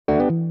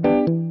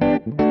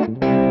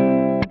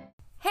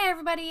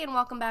everybody, and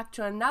welcome back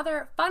to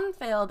another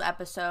fun-filled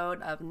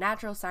episode of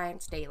Natural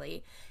Science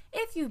Daily.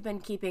 If you've been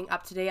keeping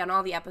up to date on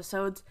all the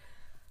episodes,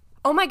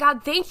 oh my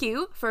god, thank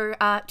you for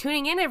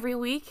tuning in every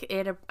week.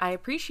 I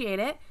appreciate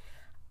it.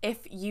 If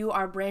you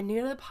are brand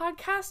new to the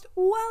podcast,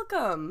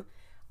 welcome.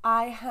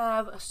 I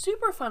have a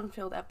super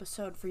fun-filled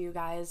episode for you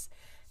guys.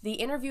 The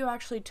interview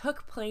actually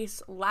took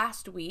place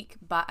last week,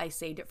 but I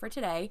saved it for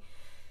today.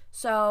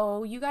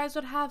 So you guys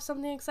would have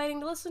something exciting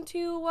to listen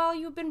to while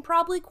you've been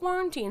probably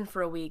quarantined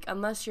for a week,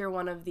 unless you're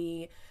one of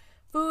the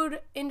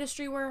food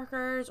industry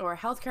workers or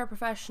healthcare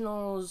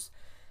professionals,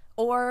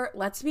 or,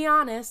 let's be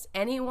honest,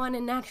 anyone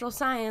in natural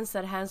science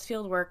that has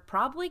field work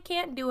probably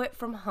can't do it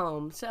from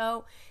home.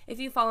 So if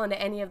you fall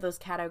into any of those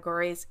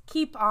categories,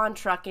 keep on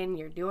trucking.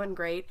 You're doing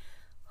great.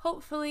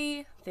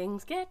 Hopefully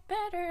things get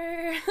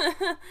better.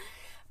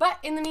 But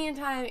in the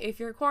meantime, if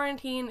you're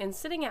quarantined and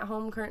sitting at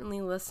home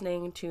currently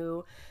listening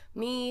to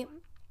me,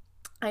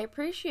 I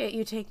appreciate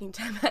you taking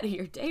time out of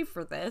your day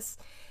for this.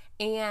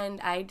 And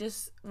I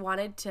just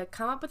wanted to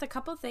come up with a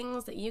couple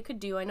things that you could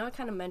do. I know I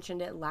kind of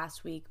mentioned it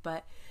last week,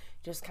 but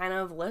just kind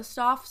of list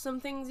off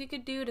some things you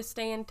could do to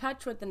stay in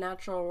touch with the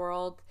natural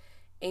world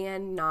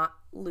and not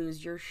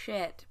lose your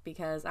shit,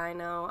 because I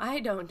know I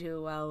don't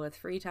do well with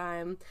free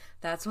time.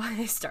 That's why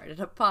I started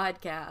a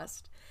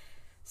podcast.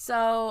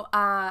 So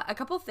a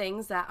couple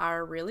things that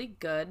are really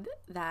good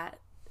that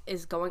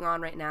is going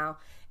on right now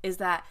is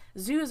that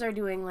zoos are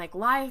doing like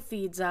live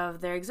feeds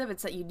of their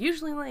exhibits that you'd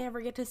usually only ever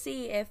get to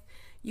see if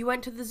you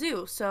went to the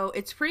zoo. So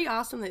it's pretty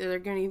awesome that they're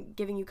going to be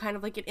giving you kind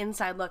of like an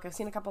inside look. I've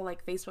seen a couple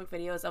like Facebook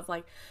videos of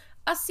like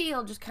a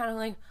seal just kind of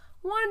like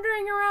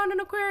wandering around an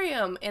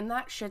aquarium, and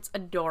that shit's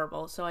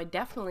adorable. So I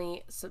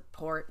definitely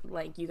support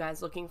like you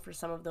guys looking for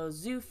some of those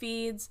zoo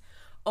feeds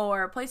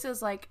or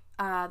places like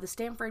the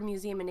Stanford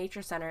Museum and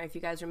Nature Center. If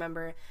you guys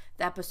remember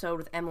the episode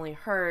with Emily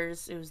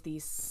Hers, it was the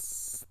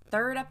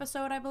third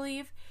episode, I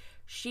believe.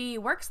 She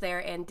works there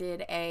and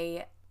did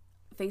a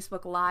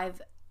Facebook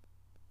Live,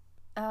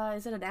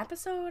 is it an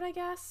episode, I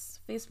guess?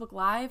 Facebook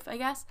Live, I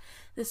guess,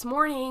 this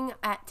morning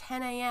at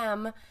 10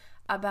 a.m.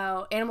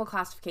 about animal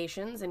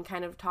classifications, and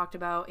kind of talked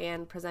about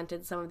and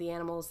presented some of the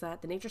animals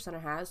that the Nature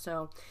Center has.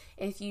 So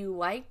if you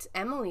liked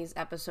Emily's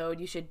episode,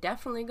 you should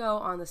definitely go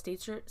on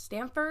the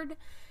Stanford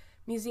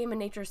Museum and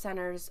Nature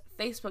Center's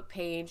Facebook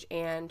page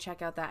and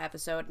check out that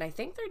episode. And I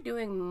think they're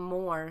doing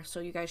more,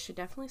 so you guys should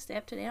definitely stay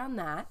up to date on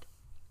that.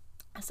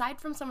 Aside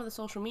from some of the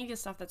social media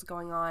stuff that's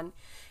going on,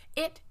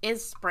 it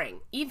is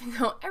spring. Even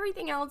though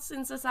everything else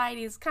in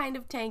society is kind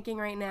of tanking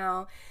right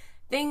now,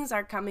 things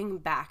are coming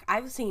back.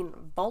 I've seen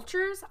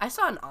vultures. I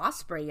saw an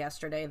osprey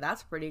yesterday.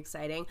 That's pretty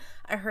exciting.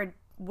 I heard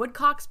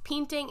woodcocks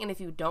painting, and if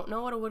you don't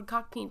know what a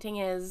woodcock painting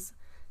is,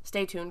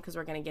 stay tuned because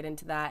we're going to get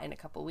into that in a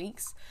couple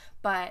weeks.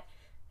 But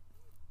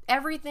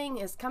everything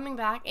is coming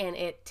back, and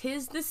it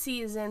 'tis the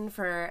season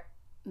for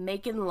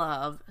making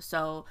love.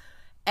 So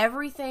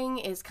everything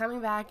is coming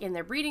back in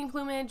their breeding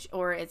plumage,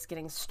 or it's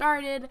getting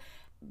started.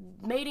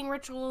 Mating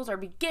rituals are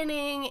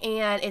beginning,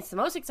 and it's the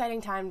most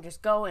exciting time to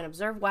just go and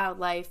observe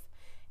wildlife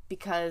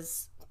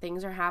because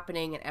things are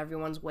happening and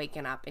everyone's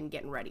waking up and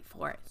getting ready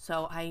for it.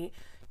 So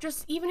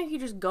even if you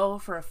just go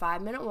for a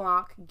 5-minute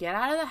walk, get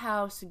out of the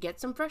house, get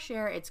some fresh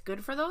air, it's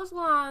good for those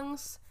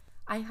lungs.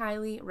 I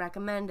highly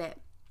recommend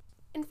it.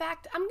 In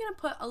fact, I'm going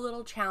to put a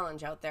little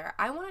challenge out there.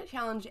 I want to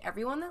challenge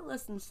everyone that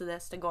listens to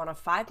this to go on a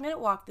 5-minute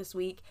walk this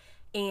week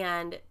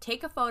and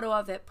take a photo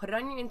of it, put it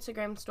on your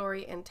Instagram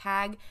story, and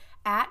tag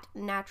at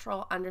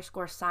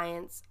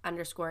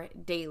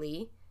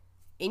natural_science_daily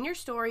in your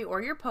story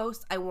or your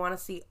post. I want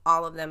to see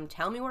all of them.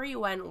 Tell me where you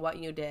went, what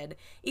you did.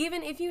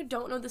 Even if you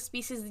don't know the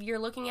species that you're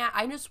looking at,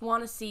 I just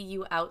want to see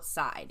you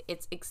outside.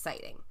 It's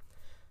exciting.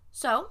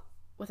 So,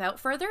 without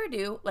further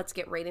ado, let's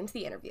get right into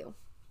the interview.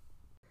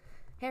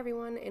 Hey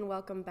everyone, and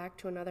welcome back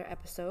to another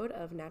episode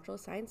of Natural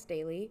Science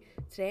Daily.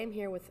 Today I'm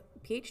here with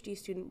PhD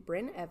student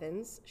Bryn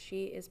Evans.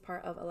 She is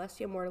part of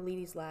Alessia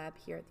Mortalides' lab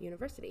here at the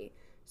university.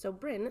 So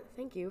Bryn,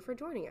 thank you for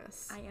joining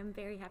us. I am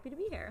very happy to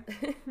be here.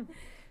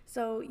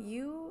 So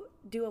you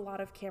do a lot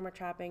of camera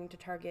trapping to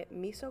target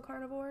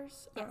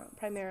mesocarnivores, Yes.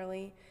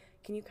 Primarily.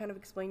 Can you kind of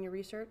explain your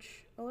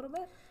research a little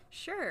bit?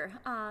 Sure.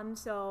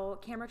 So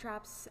camera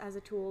traps as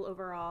a tool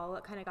overall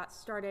kind of got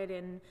started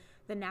in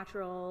the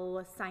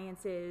natural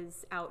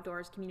sciences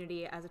outdoors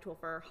community as a tool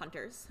for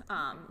hunters,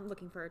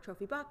 looking for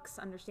trophy bucks,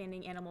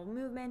 understanding animal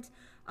movement,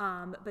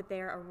 but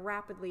they're a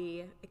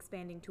rapidly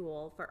expanding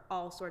tool for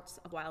all sorts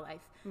of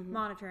wildlife,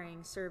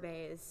 monitoring,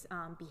 surveys,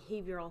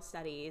 behavioral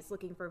studies,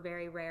 looking for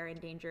very rare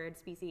endangered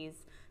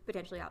species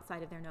potentially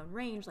outside of their known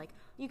range. Like,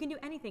 you can do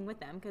anything with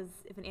them, because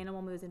if an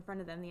animal moves in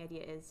front of them, the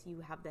idea is you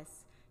have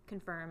this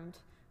confirmed,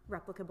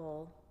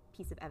 replicable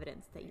piece of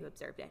evidence that you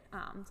observed it.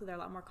 So they're a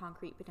lot more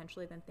concrete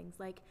potentially than things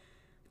like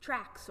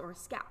tracks or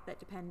scalp that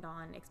depend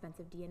on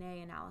expensive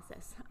DNA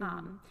analysis.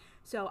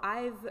 So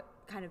I've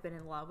kind of been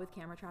in love with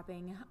camera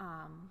trapping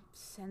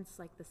since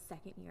like the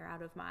second year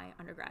out of my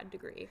undergrad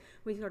degree.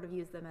 We sort of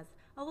used them as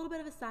a little bit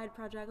of a side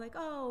project, like,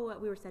 oh,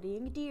 we were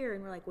studying deer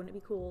and we're like, wouldn't it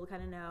be cool to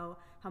kind of know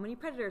how many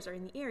predators are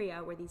in the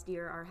area where these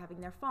deer are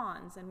having their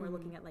fawns, and we're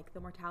looking at like the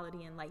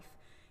mortality and life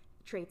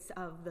traits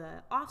of the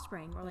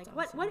offspring. We're like,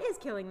 what is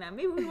killing them?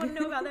 Maybe we want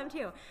to know about them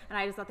too. And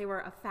I just thought they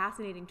were a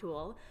fascinating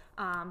tool.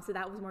 So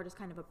that was more just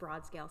kind of a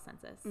broad scale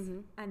census.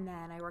 And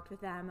then I worked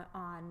with them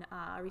on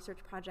a research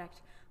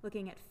project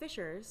looking at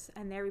fishers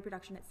and their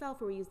reproduction itself,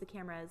 where we used the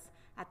cameras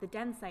at the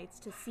den sites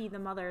to see the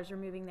mothers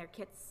removing their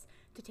kits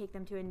to take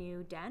them to a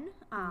new den.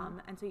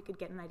 And so you could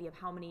get an idea of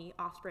how many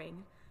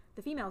offspring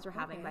the females were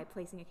having by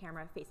placing a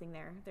camera facing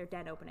their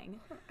den opening.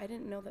 I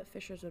didn't know that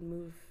fishers would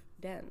move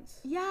dens.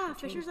 Yeah,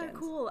 fishers are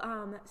cool.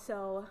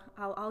 So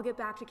I'll get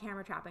back to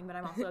camera trapping, but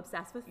I'm also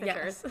obsessed with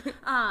fishers.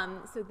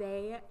 So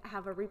they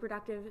have a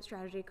reproductive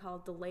strategy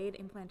called delayed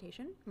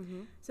implantation.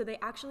 So they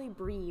actually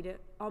breed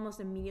almost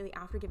immediately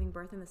after giving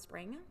birth in the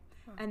spring.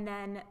 And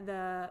then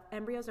the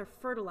embryos are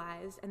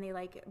fertilized and they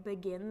like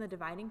begin the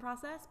dividing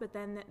process, but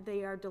then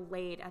they are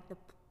delayed at the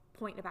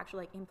point of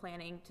actually like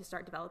implanting to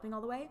start developing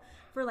all the way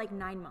for like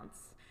 9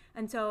 months.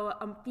 And so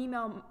a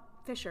female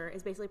fisher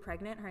is basically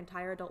pregnant her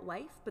entire adult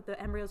life, but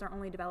the embryos are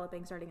only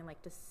developing starting in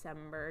like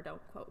December,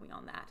 don't quote me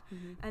on that.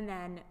 And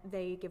then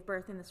they give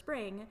birth in the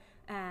spring,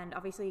 and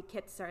obviously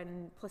kits are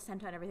in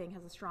placenta and everything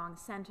has a strong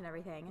scent and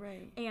everything,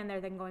 and they're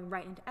then going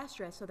right into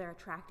estrus, so they're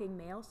attracting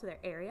males to their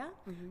area.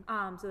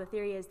 So the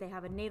theory is they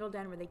have a natal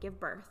den where they give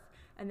birth,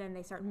 and then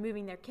they start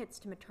moving their kits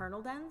to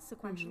maternal dens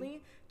sequentially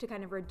to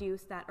kind of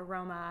reduce that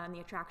aroma and the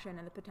attraction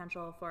and the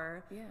potential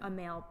for a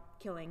male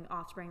killing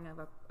offspring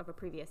of a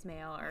previous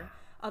male or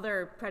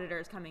other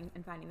predators coming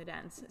and finding the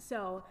dens.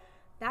 So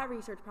that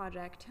research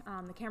project,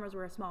 the cameras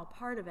were a small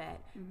part of it,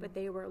 but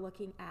they were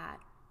looking at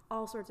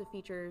all sorts of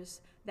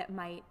features that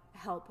might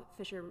help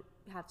fisher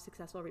have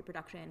successful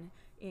reproduction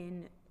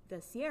in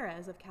the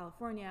Sierras of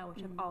California,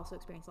 which have also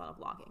experienced a lot of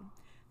logging.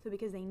 So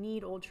because they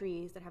need old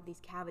trees that have these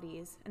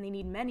cavities, and they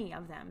need many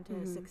of them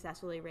to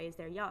successfully raise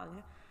their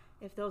young,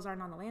 if those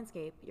aren't on the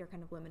landscape, you're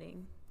kind of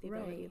limiting the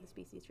ability of the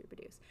species to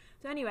reproduce.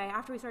 So anyway,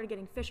 after we started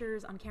getting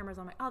fishers on cameras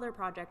on my other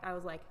project, I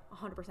was like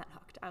 100%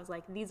 hooked. I was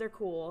like, these are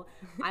cool.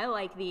 I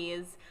like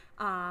these.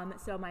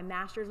 So my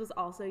master's was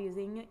also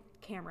using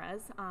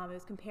cameras. It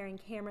was comparing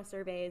camera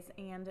surveys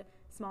and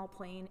small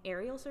plane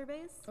aerial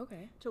surveys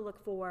to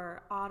look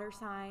for otter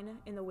sign.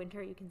 In the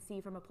winter, you can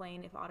see from a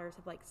plane if otters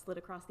have like slid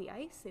across the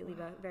ice. They leave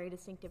a very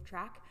distinctive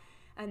track.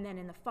 And then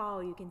in the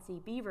fall, you can see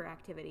beaver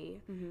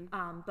activity.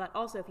 But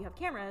also, if you have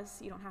cameras,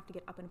 you don't have to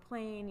get up in a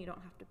plane. You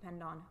don't have to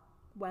depend on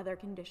weather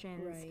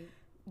conditions.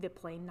 The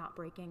plane not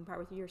breaking part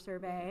with your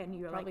survey. And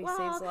you're Probably like,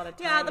 well, saves a lot of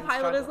time yeah, the and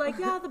pilot is struggle. like,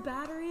 yeah, the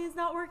battery is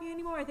not working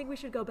anymore. I think we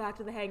should go back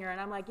to the hangar. And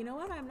I'm like, you know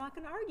what? I'm not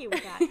going to argue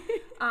with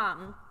that.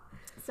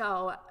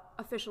 So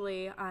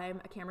officially,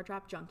 I'm a camera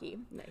trap junkie.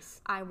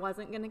 Nice. I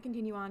wasn't going to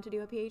continue on to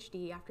do a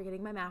PhD after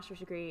getting my master's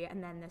degree,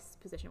 and then this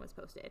position was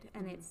posted.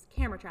 And it's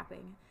camera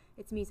trapping.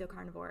 It's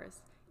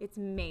mesocarnivores. It's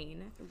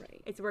Maine.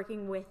 It's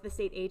working with the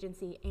state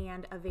agency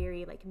and a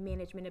very like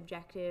management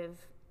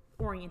objective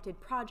oriented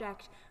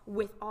project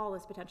with all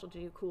this potential to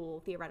do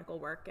cool theoretical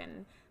work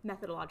and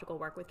methodological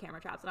work with camera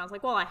traps. And I was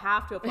like, well, I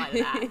have to apply to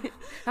that.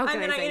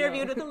 And then I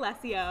interviewed with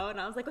Alessio, and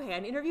I was like, okay,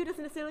 an interview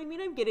doesn't necessarily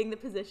mean I'm getting the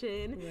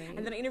position.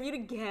 And then I interviewed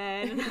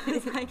again, and I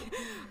was like,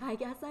 I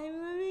guess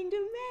I'm moving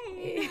to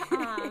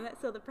Maine.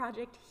 So the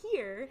project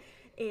here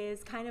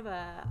is kind of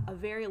a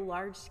very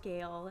large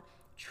scale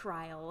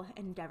trial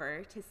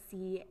endeavor to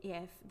see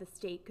if the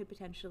state could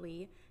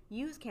potentially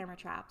use camera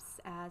traps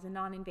as a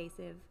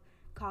non-invasive,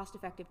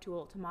 cost-effective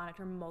tool to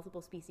monitor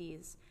multiple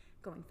species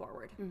going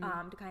forward,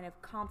 to kind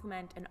of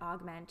complement and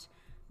augment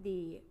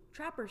the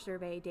trapper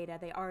survey data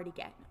they already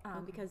get.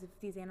 Because if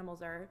these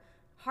animals are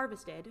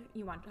harvested,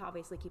 you want to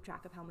obviously keep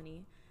track of how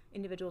many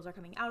individuals are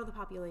coming out of the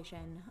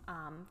population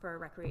for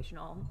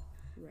recreational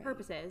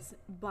purposes,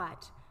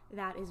 but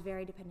that is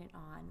very dependent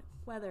on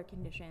weather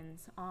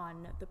conditions,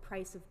 on the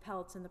price of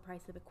pelts and the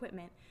price of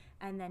equipment,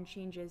 and then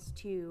changes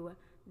to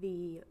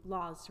the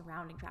laws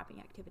surrounding trapping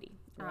activity.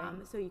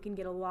 So you can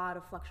get a lot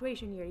of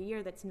fluctuation year to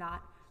year that's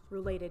not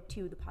related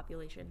to the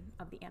population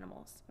of the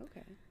animals.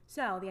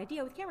 So the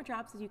idea with camera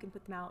traps is you can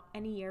put them out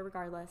any year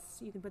regardless.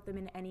 You can put them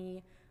in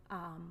any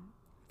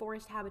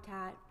forest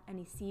habitat,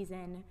 any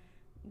season,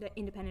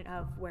 independent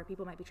of where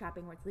people might be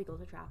trapping, where it's legal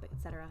to trap,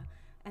 etc.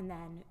 And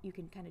then you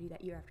can kind of do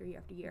that year after year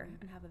after year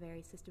and have a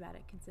very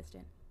systematic,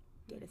 consistent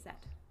data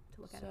set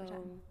to look at over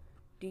time.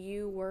 Do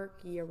you work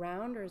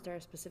year-round, or is there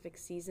a specific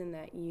season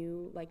that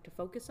you like to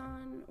focus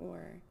on,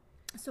 or?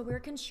 So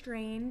we're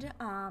constrained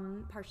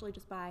partially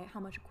just by how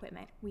much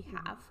equipment we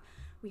have.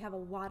 We have a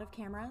lot of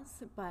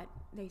cameras, but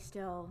they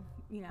still,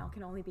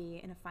 can only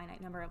be in a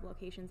finite number of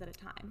locations at a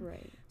time.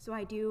 So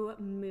I do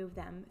move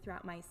them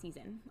throughout my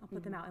season. I'll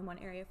put them out in one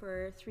area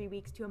for 3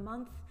 weeks to a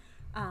month,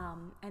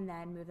 and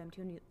then move them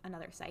to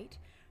another site.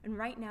 And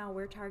right now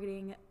we're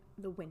targeting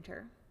the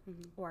winter,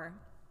 or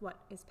what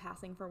is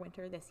passing for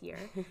winter this year,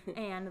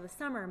 and the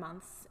summer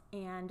months.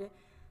 And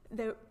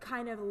the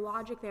kind of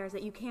logic there is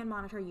that you can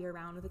monitor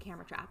year-round with a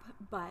camera trap,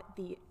 but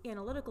the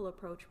analytical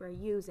approach we're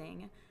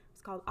using,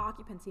 it's called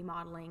occupancy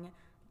modeling,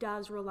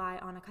 does rely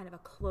on a kind of a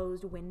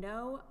closed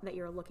window that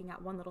you're looking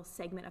at one little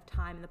segment of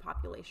time in the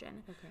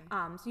population.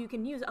 Okay. So you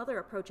can use other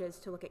approaches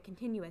to look at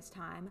continuous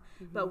time,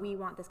 but we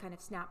want this kind of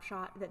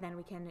snapshot that then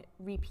we can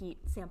repeat,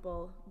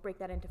 sample, break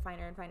that into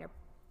finer and finer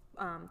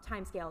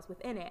time scales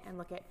within it and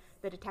look at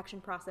the detection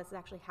process that's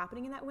actually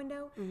happening in that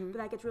window. But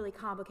that gets really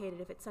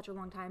complicated if it's such a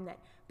long time that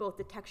both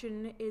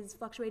detection is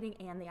fluctuating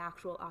and the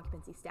actual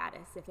occupancy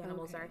status. If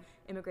animals are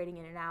immigrating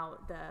in and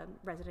out, the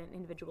resident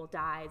individual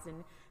dies,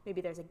 and maybe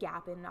there's a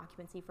gap in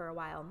occupancy for a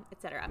while,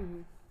 etc.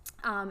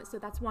 So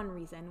that's one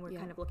reason we're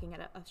kind of looking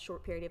at a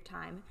short period of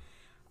time.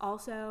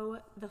 Also,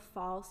 the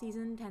fall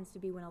season tends to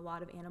be when a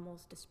lot of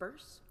animals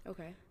disperse.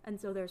 Okay. And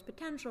so there's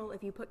potential,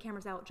 if you put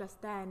cameras out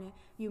just then,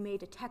 you may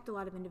detect a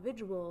lot of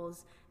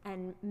individuals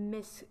and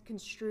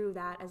misconstrue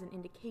that as an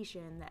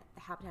indication that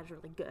the habitat is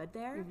really good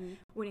there,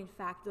 when in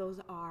fact those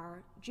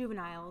are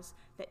juveniles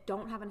that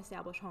don't have an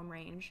established home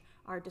range,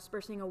 are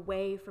dispersing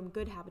away from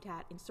good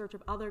habitat in search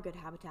of other good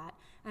habitat,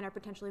 and are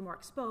potentially more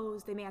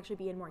exposed. They may actually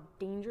be in more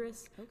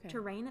dangerous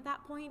terrain at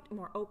that point,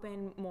 more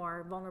open,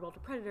 more vulnerable to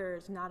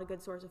predators, not a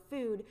good source of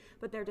food,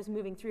 but they're just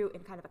moving through in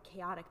kind of a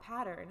chaotic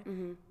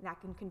pattern that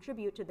can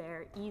contribute to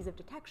their ease of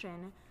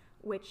detection,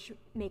 which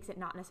makes it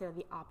not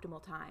necessarily the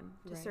optimal time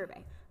to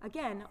survey.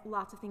 Again,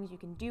 lots of things you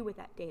can do with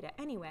that data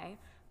anyway,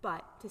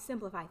 but to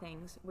simplify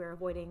things, we're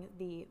avoiding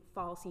the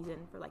fall season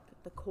for like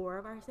the core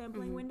of our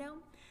sampling window.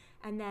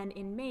 And then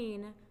in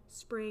Maine,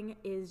 spring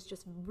is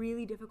just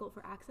really difficult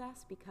for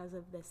access because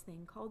of this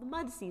thing called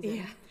mud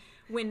season.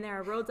 When there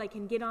are roads I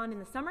can get on in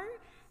the summer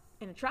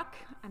in a truck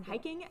and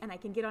hiking, and I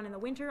can get on in the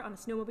winter on a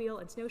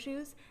snowmobile and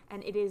snowshoes,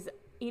 and it is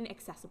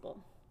inaccessible.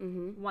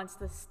 Once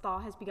the thaw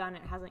has begun,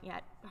 it hasn't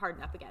yet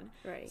hardened up again.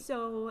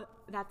 So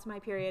that's my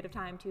period of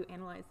time to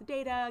analyze the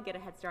data, get a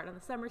head start on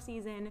the summer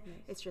season.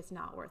 It's just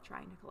not worth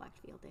trying to collect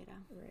field data.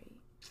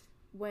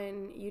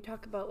 When you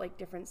talk about like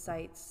different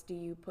sites, do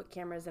you put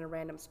cameras in a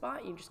random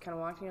spot? You just kind of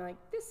walk and you're like,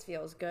 this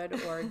feels good,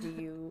 or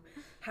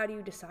how do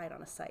you decide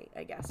on a site,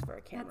 I guess, for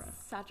a camera?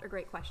 That's such a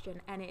great question,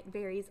 and it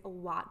varies a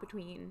lot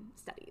between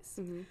studies.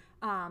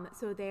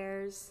 So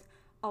there's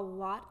a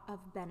lot of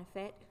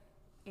benefit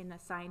in a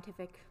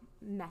scientific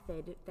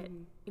method that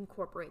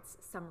incorporates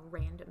some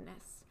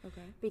randomness.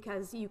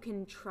 Because you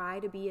can try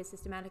to be as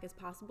systematic as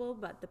possible,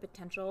 but the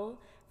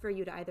potential for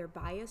you to either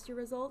bias your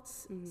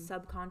results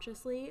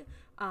subconsciously,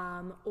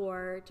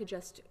 or to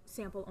just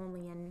sample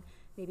only in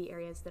maybe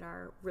areas that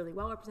are really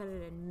well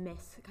represented and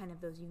miss kind of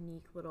those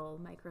unique little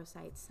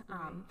microsites.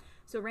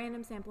 So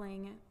random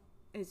sampling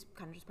is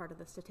kind of just part of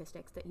the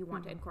statistics that you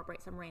want to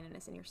incorporate some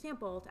randomness in your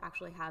sample to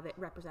actually have it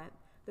represent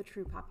the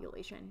true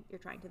population you're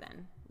trying to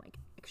then like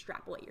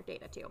extrapolate your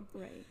data to.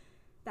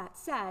 That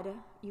said,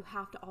 you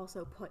have to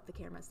also put the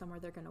cameras somewhere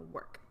they're going to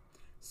work.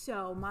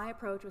 So my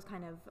approach was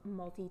kind of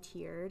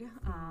multi-tiered.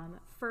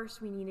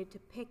 First, we needed to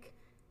pick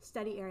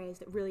study areas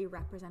that really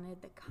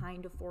represented the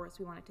kind of forest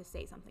we wanted to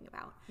say something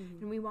about.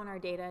 And we want our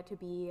data to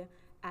be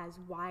as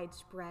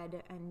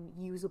widespread and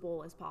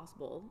usable as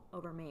possible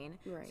over Maine.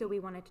 So we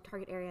wanted to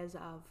target areas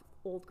of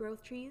old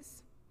growth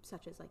trees,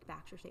 such as like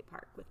Baxter State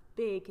Park, with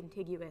big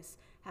contiguous,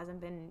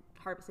 hasn't been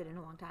harvested in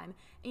a long time,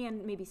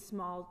 and maybe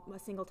a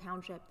single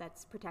township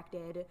that's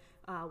protected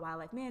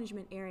wildlife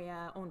management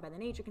area owned by the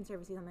Nature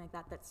Conservancy, something like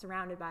that, that's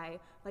surrounded by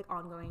like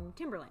ongoing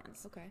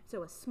timberlands.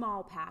 So a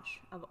small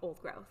patch of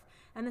old growth.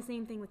 And the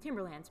same thing with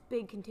timberlands,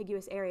 big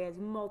contiguous areas,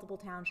 multiple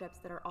townships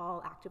that are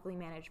all actively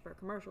managed for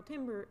commercial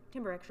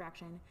timber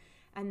extraction,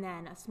 and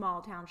then a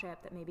small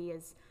township that maybe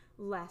is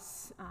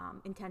less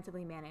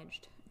intensively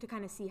managed, to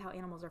kind of see how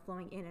animals are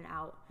flowing in and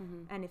out,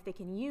 and if they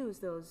can use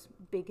those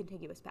big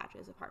contiguous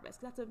patches of harvest.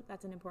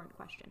 That's an important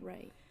question.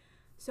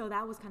 So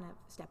that was kind of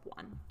step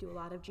one. Do a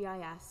lot of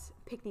GIS,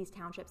 pick these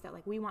townships that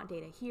like we want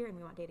data here, and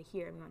we want data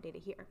here, and we want data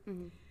here.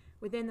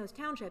 Within those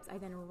townships, I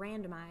then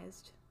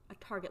randomized a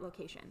target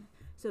location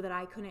so that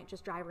I couldn't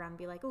just drive around and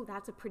be like, oh,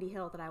 that's a pretty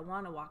hill that I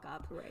want to walk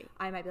up.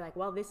 I might be like,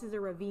 well, this is a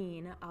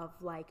ravine of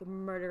like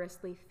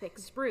murderously thick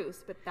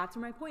spruce, but that's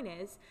where my point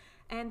is.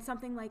 And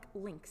something like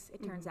lynx,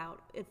 it turns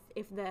out,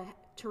 if the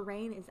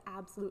terrain is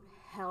absolute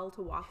hell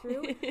to walk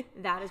through,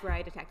 that is where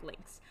I detect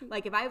lynx.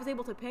 Like if I was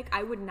able to pick,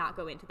 I would not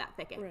go into that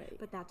thicket.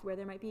 But that's where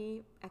there might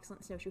be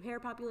excellent snowshoe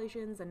hare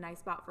populations, a nice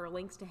spot for a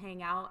lynx to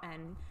hang out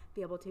and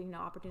be able to,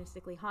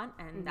 opportunistically hunt,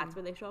 and that's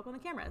where they show up on the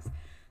cameras.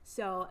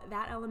 So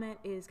that element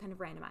is kind of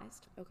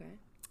randomized.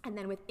 And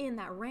then within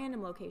that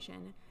random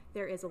location,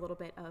 there is a little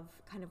bit of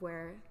kind of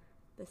where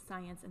the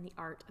science and the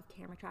art of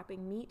camera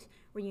trapping meet,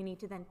 where you need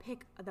to then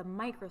pick the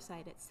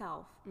microsite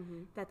itself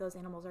that those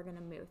animals are going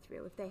to move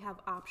through. If they have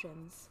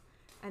options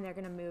and they're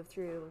going to move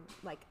through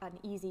like an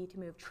easy to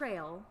move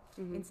trail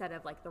instead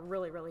of like the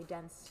really, really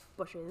dense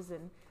bushes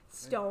and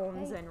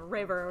stones and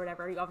river or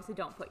whatever, you obviously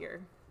don't put your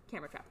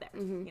camera trap there,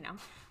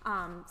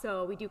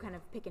 So we do kind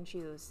of pick and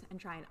choose and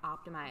try and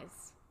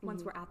optimize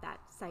once we're at that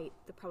site,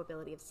 the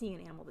probability of seeing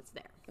an animal that's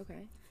there.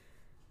 Okay.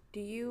 Do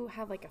you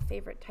have like a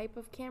favorite type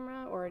of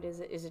camera, or is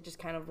it just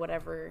kind of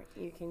whatever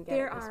you can get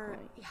at this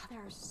point? There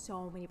are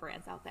so many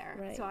brands out there.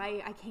 Right. So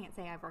I can't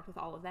say I've worked with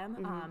all of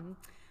them.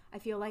 I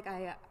feel like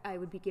I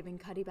would be giving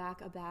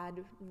Cuddyback a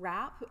bad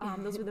rap.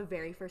 Those were the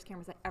very first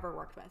cameras I ever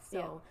worked with.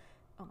 So,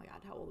 oh my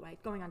God, how old am I?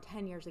 Going on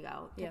 10 years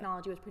ago.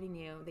 Technology was pretty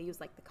new. They used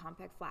like the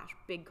compact flash,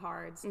 big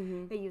cards.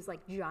 They used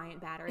like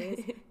giant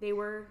batteries. They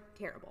were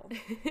terrible.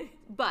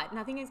 But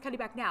nothing against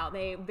Cuddyback now.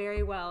 They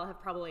very well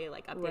have probably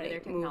like updated their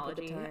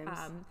technology.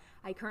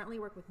 I currently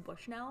work with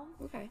Bushnell,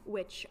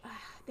 which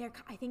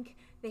I think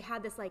they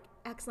had this like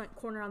excellent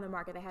corner on the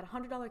market. They had a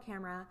 $100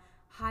 camera,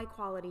 high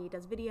quality,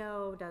 does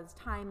video, does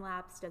time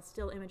lapse, does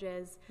still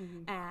images,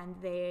 and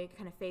they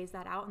kind of phased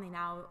that out, and they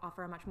now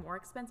offer a much more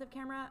expensive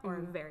camera or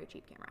a very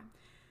cheap camera.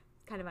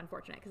 It's kind of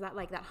unfortunate because that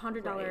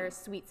 $100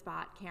 sweet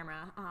spot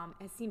camera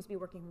it seems to be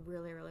working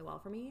really, really well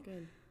for me.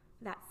 Good.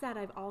 That said,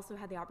 I've also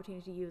had the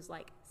opportunity to use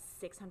like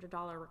 $600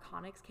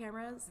 Reconyx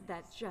cameras.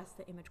 That's just,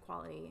 the image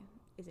quality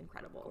is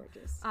incredible.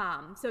 Gorgeous.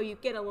 So you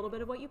get a little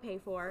bit of what you pay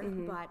for,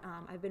 but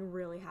I've been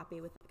really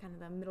happy with kind of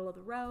the middle of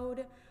the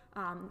road.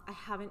 I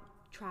haven't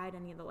tried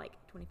any of the like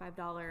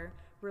 $25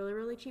 really,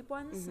 really cheap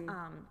ones.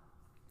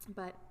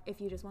 But if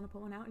you just want to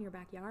put one out in your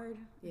backyard,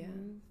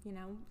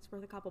 it's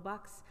worth a couple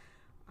bucks,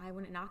 I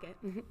wouldn't knock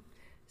it.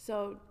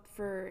 So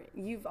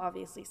you've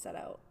obviously set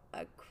out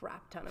a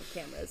crap ton of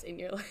cameras in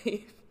your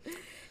life.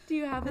 Do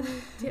you have any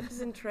tips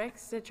and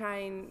tricks to try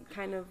and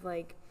kind of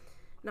like,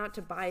 not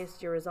to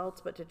bias your results,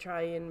 but to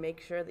try and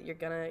make sure that you're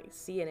going to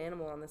see an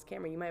animal on this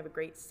camera? You might have a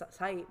great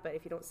sight, but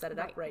if you don't set it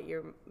up right,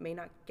 you may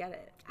not get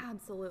it.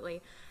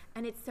 Absolutely.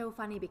 And it's so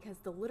funny because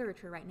the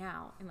literature right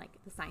now in like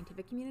the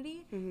scientific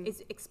community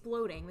is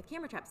exploding with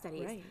camera trap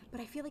studies. Right. But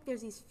I feel like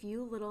there's these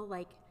few little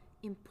like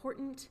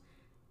important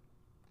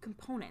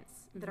components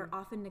that are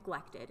often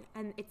neglected,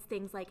 and it's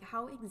things like,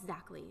 how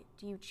exactly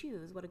do you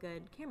choose what a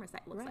good camera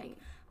site looks like?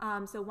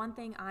 So one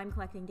thing I'm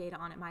collecting data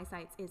on at my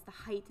sites is the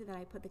height that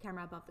I put the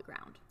camera above the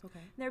ground.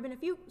 There have been a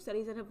few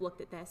studies that have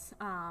looked at this,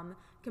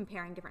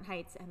 comparing different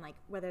heights and like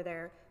whether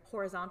they're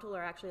horizontal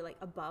or actually like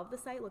above the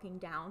site looking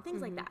down,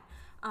 things like that.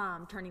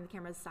 Turning the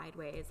cameras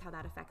sideways, how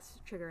that affects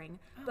triggering.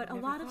 But a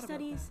lot of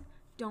studies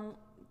don't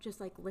just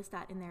like list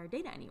that in their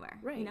data anywhere,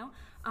 you know?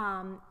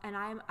 And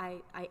I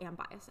am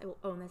biased. I will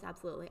own this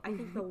absolutely. I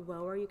think the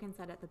lower you can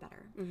set it, the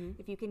better.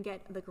 If you can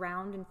get the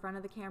ground in front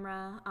of the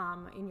camera,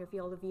 in your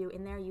field of view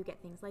in there, you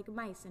get things like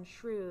mice and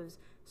shrews,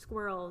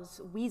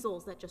 squirrels,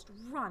 weasels that just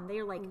run.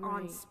 They're like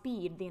on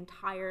speed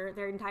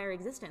their entire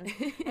existence.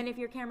 And if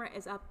your camera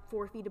is up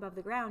 4 feet above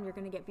the ground, you're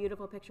going to get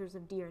beautiful pictures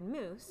of deer and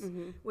moose,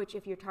 which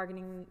if you're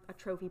targeting a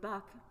trophy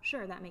buck,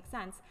 sure, that makes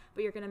sense,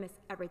 but you're going to miss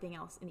everything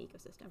else in the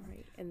ecosystem.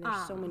 Right. And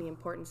there's so many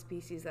important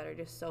species that are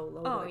just so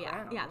low to the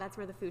ground. Yeah, that's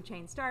where the food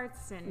chain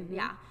starts, and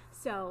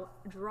so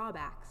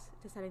drawbacks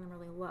to setting them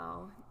really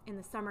low. In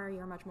the summer,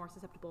 you're much more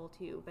susceptible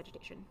to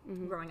vegetation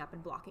growing up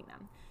and blocking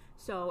them.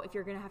 So if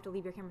you're going to have to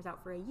leave your cameras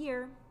out for a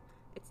year,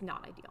 it's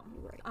not ideal.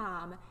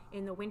 Right.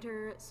 In the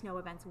winter, snow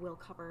events will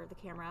cover the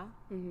camera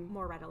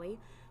more readily.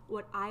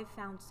 What I've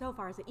found so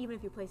far is that even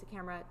if you place a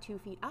camera 2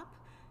 feet up,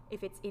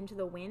 if it's into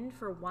the wind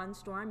for one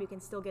storm, you can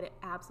still get it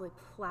absolutely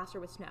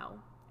plastered with snow,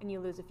 and you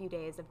lose a few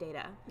days of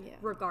data,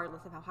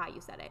 regardless of how high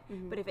you set it.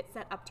 But if it's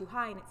set up too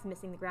high and it's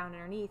missing the ground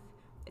underneath,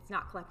 it's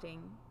not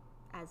collecting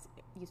as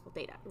useful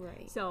data.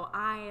 Right. So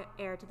I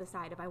err to the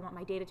side of, I want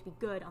my data to be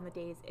good on the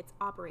days it's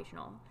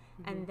operational.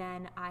 And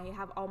then I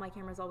have all my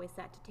cameras always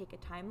set to take a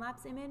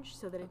time-lapse image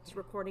so that it's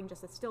recording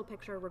just a still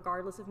picture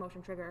regardless of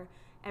motion trigger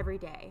every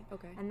day.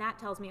 And that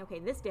tells me, okay,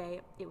 this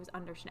day it was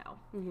under snow.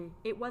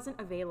 It wasn't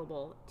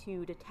available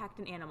to detect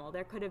an animal.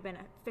 There could have been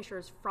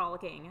fishers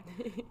frolicking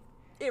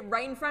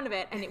right in front of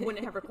it, and it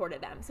wouldn't have recorded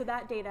them. So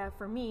that data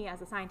for me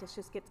as a scientist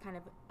just gets kind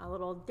of a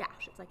little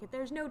dash. It's like, if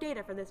there's no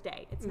data for this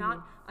day, it's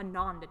not a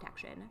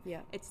non-detection.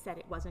 It's said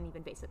it wasn't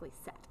even basically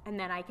set. And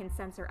then I can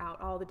censor out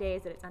all the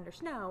days that it's under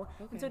snow,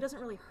 and so it doesn't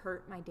really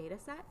hurt my data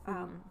set.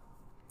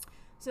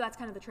 So that's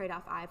kind of the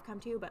trade-off I've come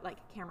to, but like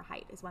camera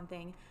height is one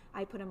thing.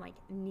 I put them like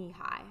knee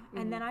high,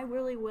 and then I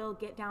really will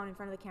get down in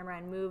front of the camera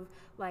and move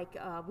like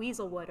a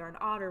weasel would or an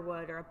otter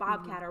would or a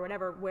bobcat or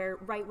whatever,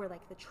 right where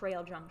like the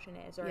trail junction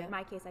is, or in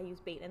my case I use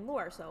bait and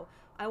lure. So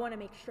I want to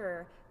make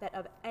sure that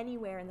of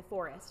anywhere in the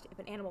forest, if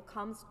an animal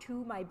comes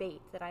to my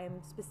bait that I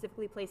am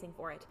specifically placing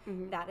for it,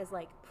 that is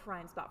like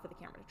prime spot for the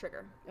camera to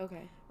trigger.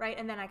 Right,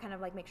 and then I kind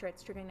of like make sure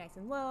it's triggering nice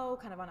and low,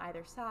 kind of on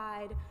either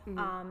side.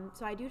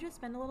 So I do just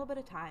spend a little bit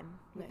of time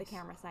with the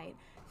camera site.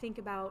 Think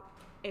about,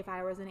 if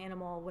I was an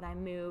animal, would I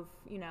move,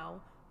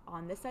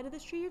 on this side of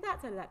this tree or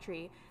that side of that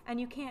tree? And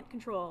you can't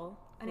control.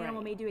 An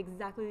animal may do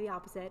exactly the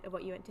opposite of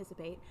what you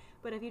anticipate.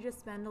 But if you just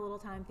spend a little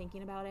time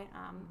thinking about it,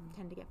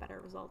 tend to get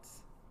better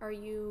results. Are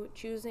you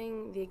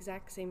choosing the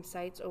exact same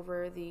sites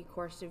over the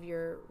course of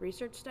your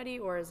research study,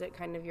 or is it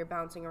kind of you're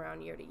bouncing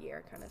around year to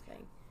year kind of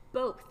thing?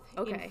 Both,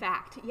 in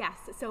fact, yes.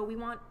 So we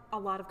want a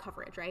lot of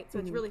coverage, right? So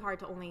it's really hard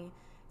to only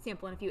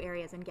sample in a few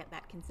areas and get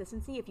that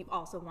consistency if you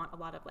also want a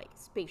lot of like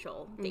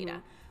spatial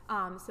data.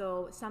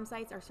 So some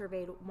sites are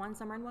surveyed one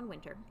summer and one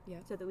winter,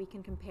 so that we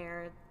can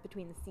compare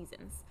between the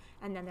seasons,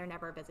 and then they're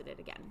never visited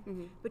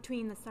again.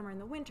 Between the summer and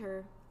the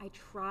winter, I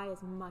try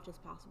as much as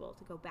possible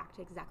to go back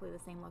to exactly the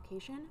same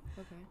location,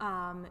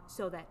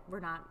 so that we're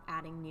not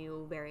adding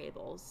new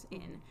variables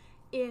in.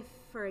 If,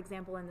 for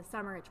example, in the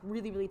summer it's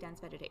really, really dense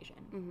vegetation,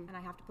 and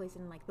I have to place it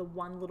in like the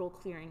one little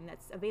clearing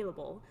that's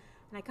available,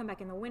 and I come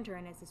back in the winter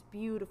and it's this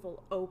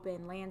beautiful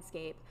open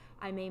landscape,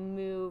 I may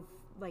move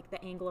like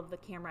the angle of the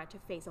camera to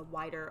face a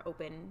wider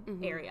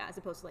open area as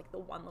opposed to like the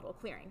one little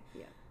clearing.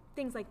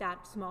 Things like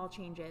that, small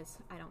changes,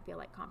 I don't feel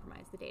like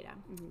compromise the data.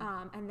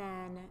 And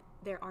then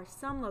there are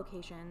some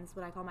locations,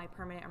 what I call my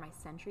permanent or my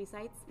century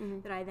sites,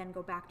 that I then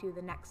go back to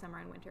the next summer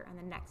and winter, and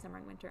the next summer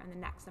and winter, and the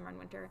next summer and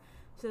winter.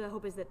 So the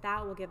hope is that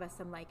that will give us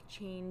some like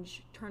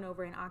change,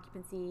 turnover, and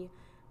occupancy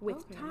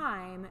with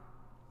time,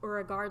 or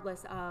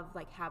regardless of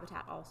like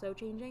habitat also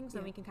changing.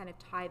 So we can kind of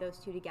tie those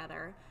two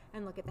together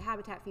and look at the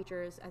habitat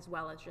features as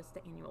well as just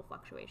the annual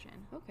fluctuation.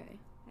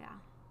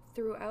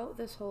 Throughout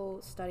this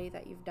whole study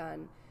that you've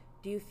done,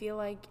 do you feel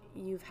like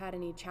you've had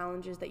any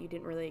challenges that you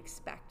didn't really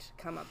expect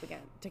to come up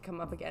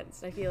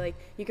against? I feel like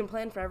you can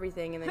plan for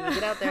everything, and then you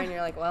get out there and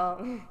you're like, well,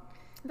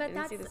 but I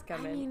didn't see this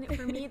coming. I mean,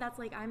 for me, that's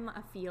like, I'm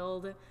a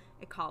field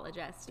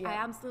ecologist. I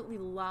absolutely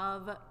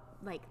love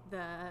like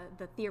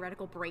the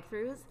theoretical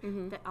breakthroughs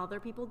that other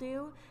people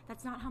do.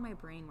 That's not how my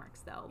brain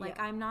works though. Like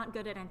I'm not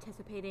good at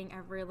anticipating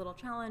every little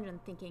challenge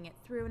and thinking it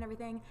through and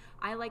everything.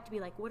 I like to be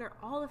like, what are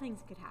all the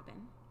things that could happen?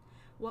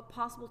 What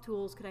possible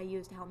tools could I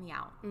use to help me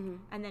out?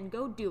 And then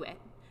go do it.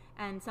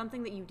 And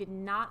something that you did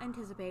not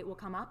anticipate will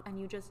come up, and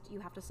you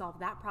have to solve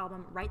that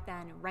problem right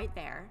then, right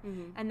there.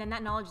 And then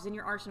that knowledge is in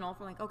your arsenal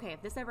for like, okay,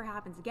 if this ever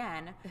happens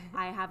again,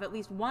 I have at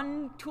least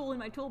one tool in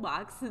my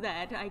toolbox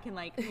that I can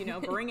like,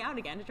 bring out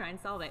again to try and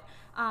solve it.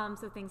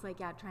 So things like,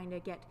 trying to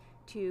get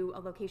to a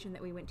location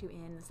that we went to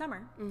in the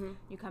summer.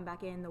 You come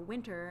back in the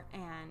winter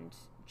and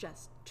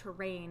just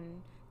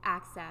terrain,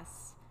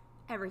 access,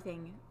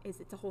 everything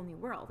it's a whole new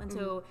world. And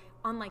so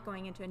unlike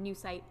going into a new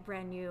site,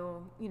 brand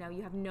new,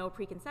 you have no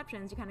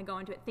preconceptions, you kind of go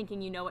into it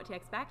thinking you know what to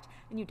expect,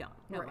 and you don't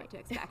know what to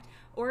expect.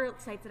 Or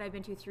sites that I've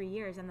been to 3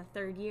 years, and the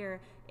third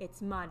year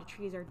it's mud,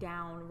 trees are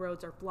down,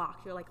 roads are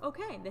blocked. You're like,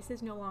 okay, this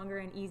is no longer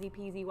an easy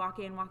peasy walk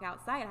in, walk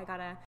out site. I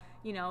gotta,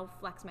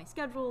 flex my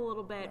schedule a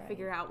little bit,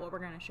 figure out what we're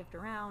gonna shift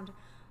around.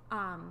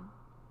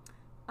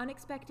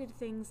 Unexpected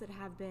things that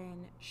have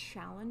been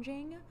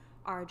challenging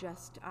are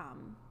just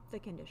the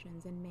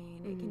conditions in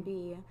Maine. It can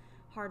be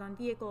hard on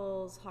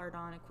vehicles, hard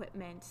on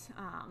equipment.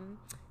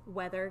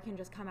 Weather can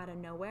just come out of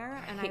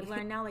nowhere. And I've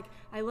learned now,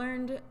 I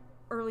learned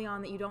early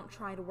on that you don't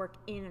try to work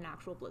in an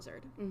actual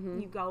blizzard.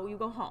 You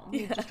go home.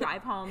 You just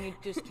drive home. You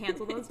just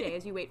cancel those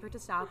days. You wait for it to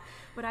stop.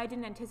 But I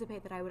didn't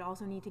anticipate that I would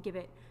also need to give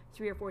it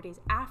 3 or 4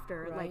 days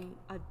after like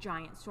a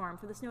giant storm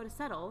for the snow to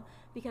settle,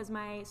 because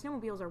my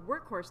snowmobiles are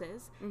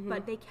workhorses,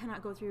 but they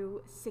cannot go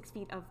through 6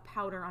 feet of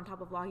powder on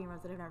top of logging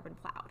roads that have never been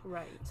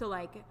plowed. So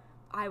like,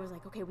 I was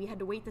like, okay, we had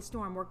to wait the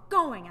storm. We're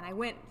going. And I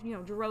went,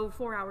 drove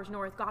 4 hours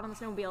north, got on the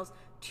snowmobiles,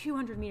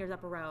 200 meters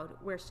up a road.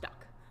 We're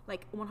stuck.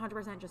 Like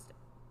 100% just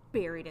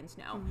buried in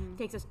snow. It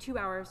takes us 2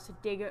 hours to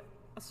dig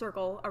a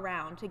circle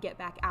around to get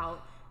back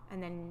out.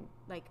 And then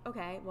like,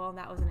 okay, well,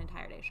 that was an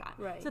entire day shot.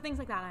 So things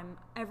like that,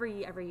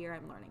 every year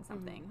I'm learning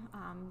something,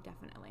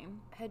 definitely.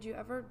 Had you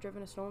ever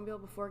driven a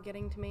snowmobile before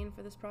getting to Maine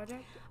for this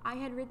project? I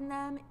had ridden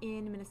them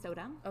in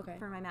Minnesota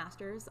for my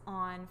master's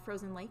on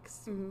frozen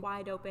lakes,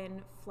 wide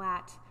open,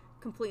 flat,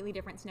 completely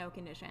different snow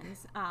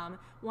conditions.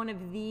 One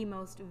of the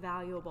most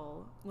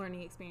valuable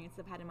learning experiences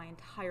I've had in my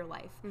entire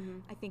life.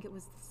 I think it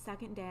was the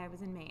second day I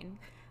was in Maine.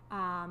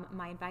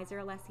 My advisor,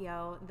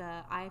 Alessio,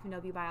 the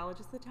IFNW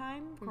biologist at the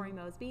time, Corey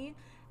Mosby,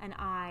 and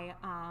I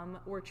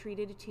were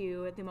treated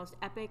to the most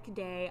epic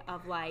day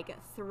of like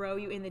throw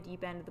you in the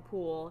deep end of the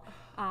pool.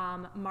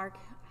 Mark,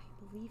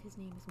 I believe his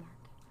name is Mark.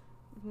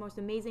 Most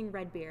amazing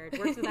red beard,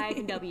 works with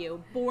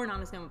IFNW, born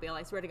on a snowmobile,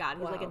 I swear to God.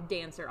 He's like a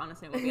dancer on a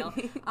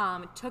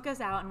snowmobile. Took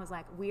us out and was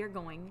like, we are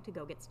going to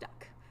go get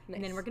stuck.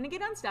 And then we're going to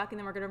get unstuck, and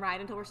then we're going to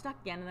ride until we're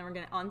stuck again, and then we're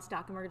going to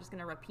unstuck, and we're just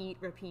going to repeat.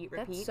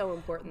 That's so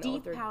important.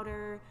 Deep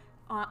powder,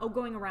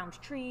 going around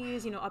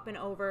trees, up and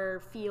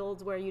over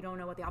fields where you don't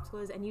know what the obstacle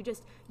is, and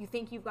you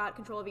think you've got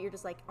control of it, you're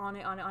just like on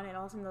it, and all of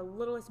a sudden the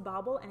littlest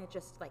bobble, and it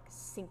just like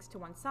sinks to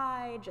one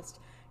side,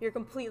 you're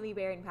completely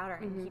buried in powder,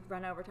 and he'd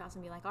run over to us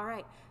and be like, all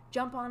right,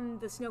 jump on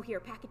the snow here,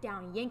 pack it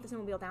down, yank the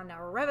snowmobile down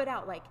now, rev it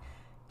out,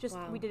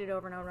 we did it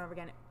over and over and over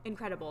again.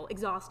 Incredible,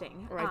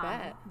 exhausting. I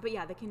bet. But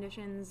yeah, the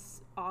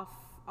conditions off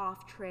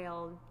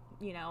trail,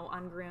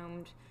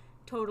 ungroomed,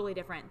 totally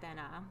different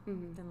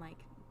than like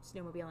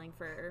snowmobiling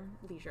for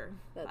leisure.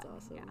 That's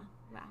awesome. Yeah.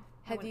 Wow.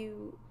 Have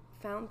you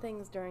found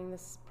things during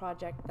this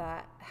project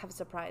that have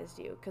surprised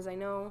you? Because I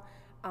know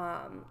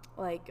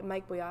like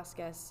Mike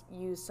Boyaskis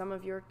used some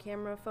of your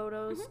camera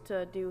photos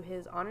to do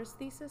his honors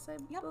thesis,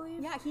 I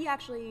believe. Yeah, he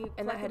actually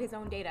collected his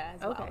own data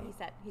as well.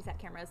 He set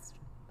cameras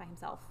by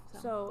himself.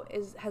 So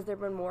has there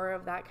been more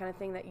of that kind of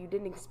thing that you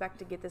didn't expect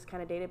to get this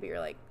kind of data, but you're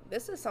like,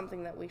 this is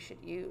something that we should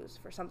use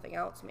for something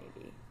else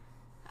maybe?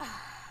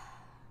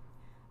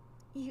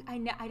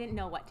 I didn't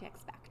know what to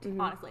expect,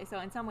 honestly. So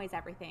in some ways,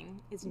 everything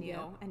is new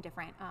and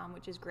different,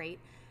 which is great.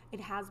 It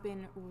has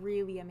been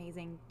really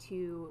amazing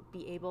to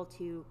be able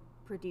to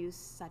produce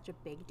such a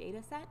big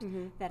data set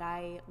that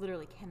I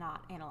literally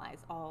cannot analyze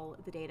all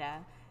the data,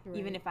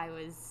 even if I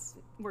was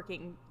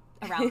working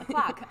around the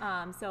clock.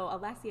 So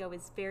Alessio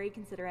is very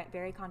considerate,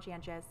 very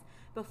conscientious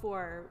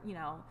before,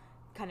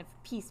 kind of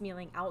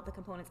piecemealing out the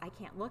components I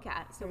can't look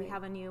at. So we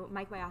have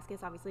Mike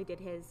Biaskis obviously did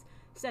his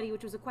study,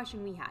 which was a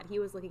question we had. He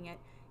was looking at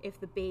if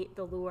the bait,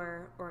 the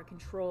lure, or a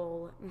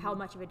control, how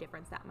much of a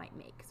difference that might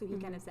make. So he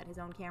kind of set his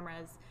own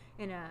cameras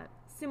in a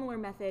similar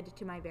method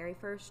to my very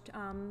first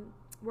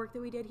work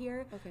that we did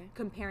here,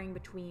 comparing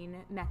between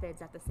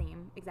methods at the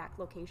same exact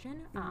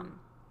location.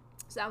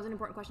 So that was an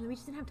important question. We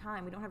just didn't have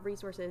time. We don't have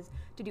resources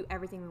to do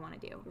everything we want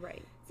to do.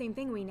 Right. Same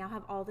thing, we now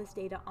have all this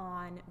data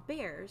on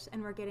bears,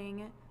 and we're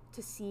getting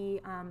to see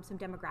some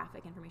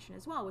demographic information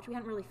as well, which we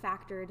hadn't really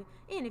factored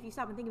in. If you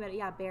stop and think about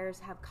it, bears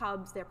have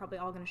cubs. They're probably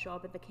all going to show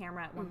up at the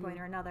camera at one point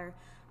or another.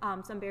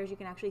 Some bears, you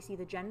can actually see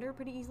the gender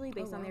pretty easily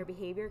based on their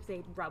behavior, because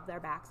they rub their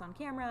backs on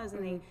cameras,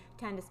 and they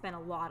tend to spend a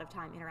lot of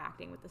time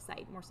interacting with the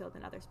site, more so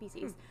than other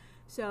species.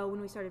 So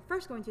when we started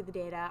first going through the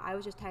data, I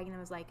was just tagging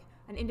them as like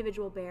an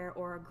individual bear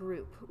or a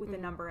group with a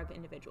number of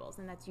individuals,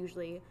 and that's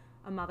usually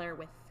a mother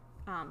with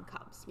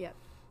cubs. Yep.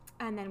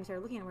 And then we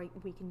started looking at where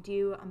we can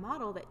do a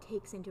model that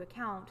takes into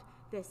account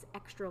this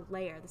extra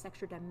layer, this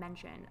extra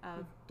dimension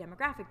of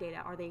demographic data.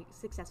 Are they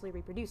successfully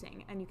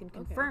reproducing? And you can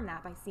confirm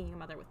that by seeing a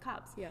mother with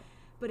cubs. Yep.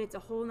 But it's a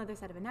whole other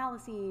set of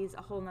analyses,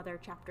 a whole other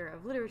chapter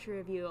of literature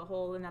review, a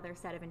whole another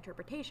set of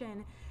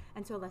interpretation.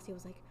 And so Alessio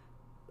was like,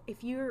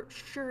 if you're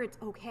sure it's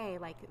okay,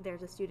 like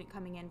there's a student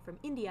coming in from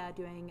India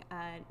doing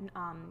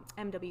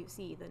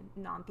MWC, the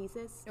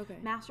non-thesis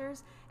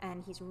master's,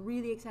 and he's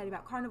really excited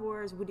about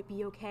carnivores. Would it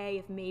be okay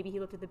if maybe he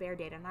looked at the bear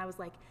data? And I was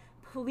like,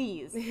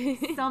 please,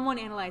 someone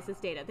analyze this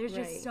data. There's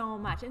just so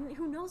much, and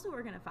who knows what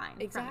we're going to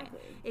find from it.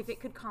 If it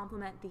could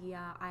complement the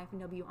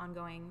IFNW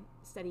ongoing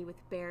study with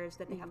bears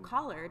that they have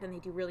collared, and they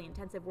do really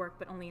intensive work,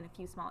 but only in a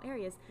few small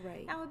areas,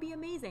 that would be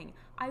amazing.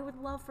 I would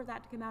love for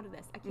that to come out of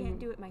this. I can't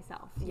do it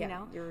myself, you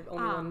know? You're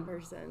only one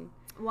person.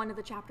 One of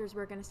the chapters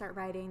we're going to start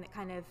writing that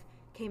kind of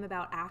came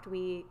about after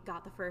we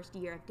got the first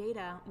year of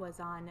data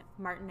was on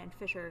marten and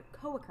fisher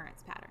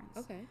co-occurrence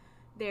patterns.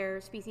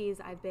 They're species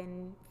I've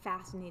been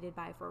fascinated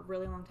by for a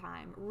really long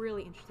time,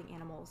 really interesting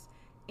animals.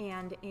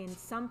 And in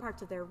some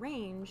parts of their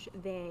range,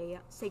 they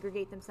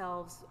segregate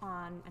themselves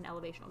on an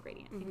elevational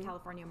gradient. In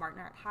California, marten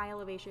are at high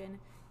elevation,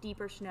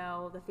 deeper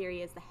snow. The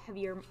theory is the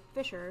heavier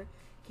fisher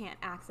can't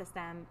access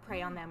them,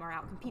 prey on them, or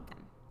outcompete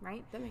them,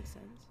 right? That makes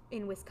sense.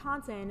 In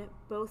Wisconsin,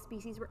 both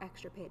species were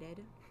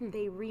extirpated.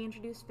 They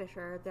reintroduced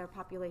fisher. Their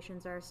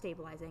populations are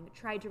stabilizing.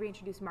 Tried to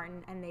reintroduce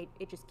marten, and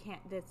it just can't.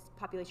 This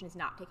population is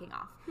not taking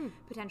off.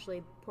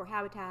 Potentially poor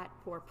habitat,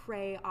 poor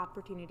prey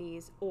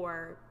opportunities,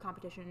 or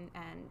competition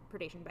and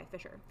predation by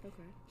fisher.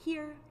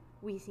 Here,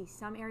 we see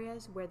some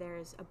areas where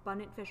there's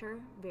abundant fisher,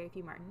 very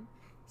few marten.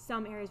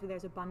 Some areas where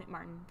there's abundant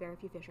marten, very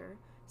few fisher.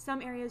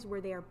 Some areas where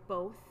they are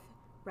both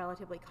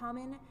relatively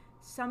common.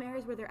 Some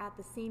areas where they're at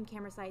the same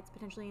camera sites,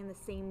 potentially in the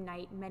same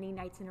night, many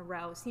nights in a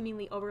row,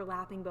 seemingly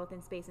overlapping both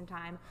in space and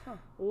time.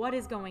 What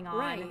is going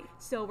on?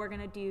 So we're going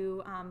to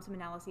do some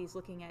analyses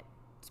looking at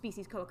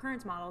species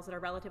co-occurrence models that are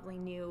relatively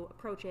new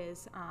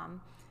approaches.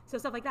 So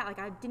stuff like that. Like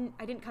I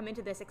didn't come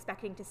into this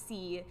expecting to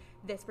see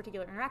this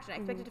particular interaction. I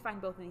expected to find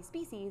both of these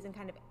species and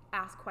kind of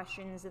ask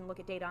questions and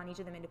look at data on each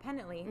of them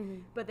independently.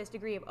 But this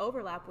degree of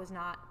overlap was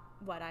not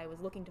what I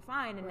was looking to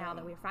find. And now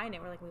that we find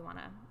it, we're like, we want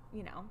to,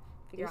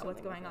 figure out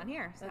what's going on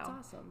here. So, that's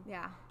awesome.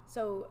 Yeah.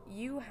 So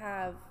you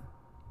have,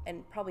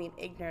 and probably an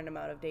ignorant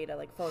amount of data,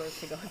 like photos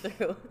to go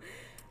through.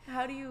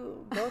 How do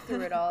you go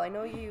through it all? I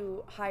know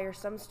you hire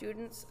some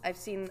students. I've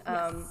seen,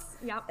 I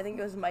think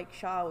it was Mike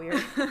Shaw.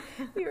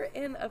 We were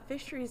in a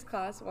fisheries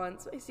class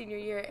once, my senior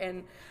year,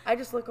 and I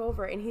just look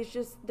over, and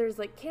there's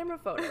like camera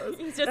photos.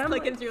 He's just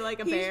clicking through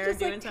like a bear, he's just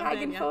doing like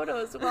tagging something.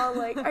 photos while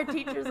like our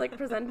teacher's like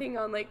presenting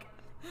on like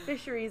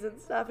fisheries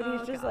and stuff, and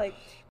he's just like,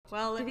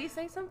 well, did he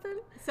say something?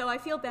 So I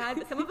feel bad,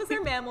 but some of us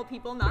are mammal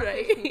people, not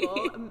fish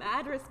people.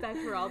 Mad respect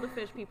for all the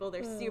fish people;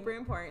 they're super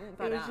important.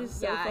 But it was just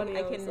so funny.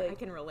 I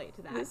can relate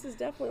to that. This is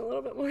definitely a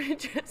little bit more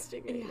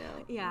interesting right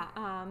now.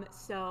 Yeah.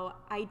 So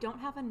I don't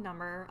have a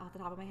number off the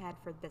top of my head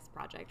for this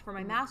project. For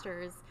my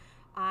master's,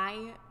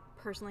 I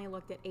personally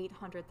looked at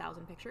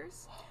 800,000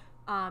 pictures.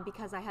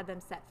 Because I had them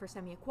set for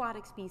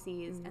semi-aquatic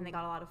species, and they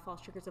got a lot of false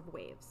triggers of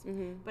waves.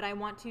 But I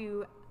want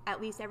to,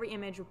 at least every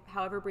image,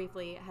 however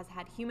briefly, has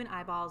had human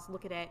eyeballs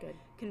look at it,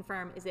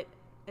 confirm, is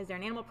there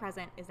an animal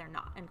present, is there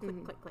not, and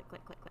click, click, click,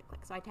 click, click, click,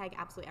 click. So I tag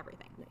absolutely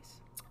everything.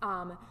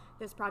 Nice.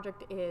 This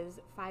project is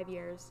 5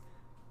 years,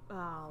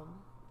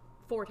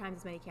 4 times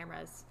as many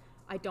cameras.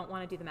 I don't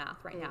want to do the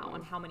math right now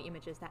on how many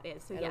images that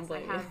is. So I yes, don't I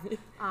blame have,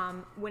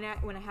 you.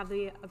 when I have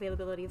the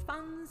availability of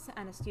funds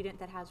and a student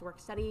that has work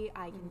study,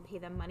 I can pay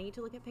them money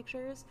to look at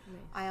pictures.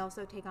 Nice. I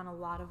also take on a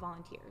lot of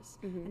volunteers.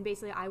 And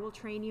basically I will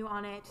train you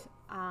on it.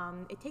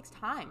 It takes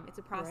time. It's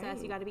a process.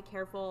 Right. You got to be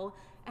careful.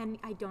 And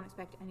I don't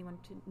expect anyone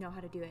to know how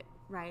to do it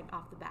right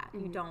off the bat.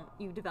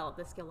 You develop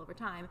this skill over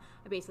time.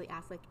 I basically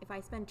ask, like, if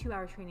I spend 2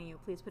 hours training you,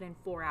 please put in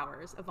 4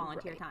 hours of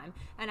volunteer time.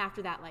 And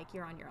after that, like,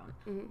 you're on your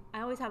own.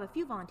 I always have a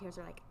few volunteers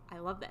who are like, I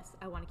love this.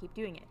 I want to keep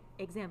doing it.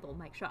 Example,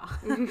 Mike Shaw.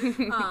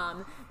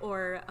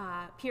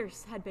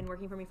 Pierce had been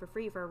working for me for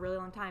free for a really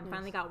long time. Nice.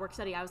 Finally got work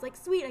study. I was like,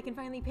 sweet, I can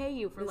finally pay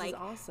you for This is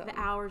like awesome. the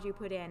hours you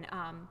put in.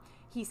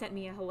 He sent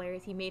me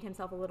he made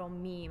himself a little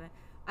meme.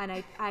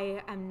 And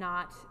I am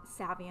not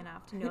savvy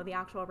enough to know the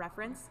actual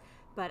reference,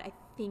 but I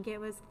think it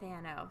was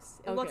Thanos.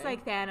 It looks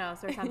like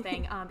Thanos or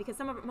something, because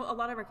to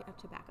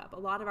back up, a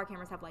lot of our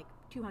cameras have like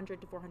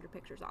 200 to 400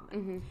 pictures on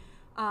them.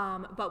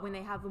 But when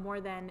they have more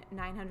than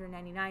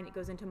 999, it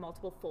goes into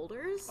multiple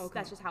folders. Okay.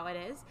 That's just how it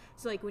is.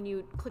 So like when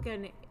you click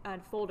a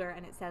folder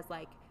and it says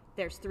like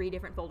there's 3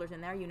 different folders in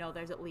there, you know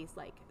there's at least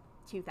like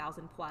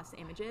 2,000 plus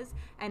images,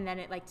 and then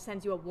it like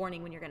sends you a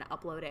warning when you're going to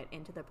upload it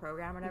into the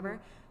program or whatever.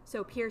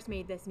 So Pierce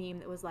made this meme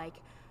that was like,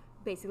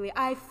 basically,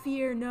 I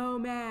fear no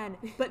man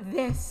but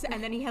this,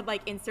 and then he had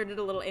like inserted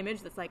a little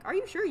image that's like, are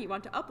you sure you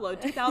want to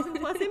upload 2,000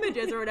 plus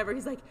images or whatever?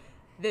 He's like,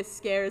 this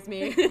scares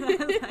me. I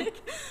was like,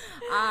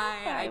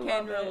 I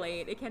can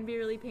relate. It can be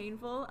really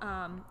painful.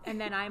 And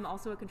then I'm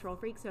also a control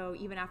freak, so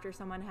even after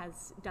someone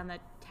has done the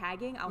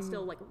tagging, I'll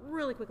still like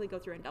really quickly go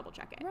through and double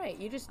check it. Right.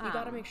 You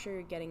got to make sure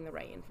you're getting the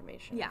right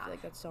information. Yeah. I feel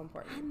like that's so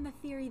important. And the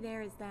theory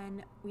there is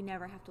then we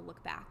never have to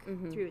look back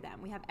through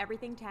them. We have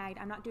everything tagged.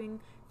 I'm not doing,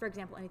 for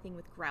example, anything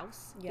with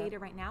grouse data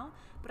right now,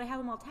 but I have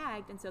them all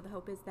tagged, and so the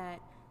hope is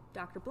that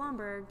Dr.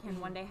 Blomberg can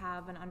one day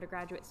have an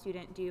undergraduate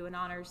student do an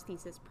honors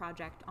thesis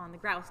project on the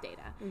grouse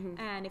data.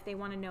 And if they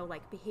want to know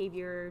like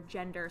behavior,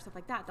 gender, stuff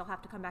like that, they'll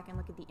have to come back and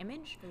look at the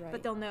image,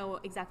 but they'll know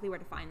exactly where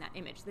to find that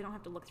image. They don't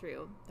have to look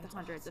through the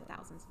hundreds of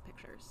thousands of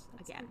pictures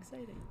again. That's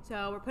exciting.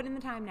 So we're putting in the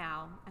time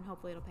now, and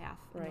hopefully it'll pay off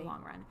in the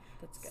long run.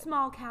 That's good.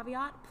 Small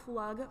caveat,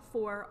 plug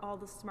for all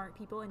the smart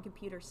people in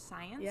computer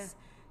science. Yeah.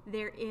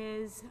 There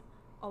is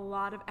a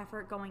lot of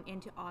effort going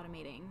into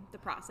automating the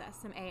process,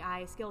 some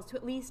AI skills to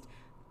at least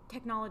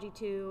technology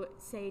to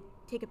say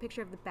take a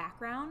picture of the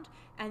background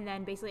and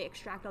then basically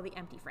extract all the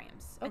empty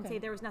frames and say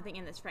there was nothing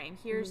in this frame.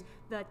 Here's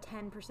the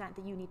 10%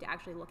 that you need to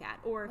actually look at,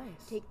 or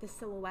take the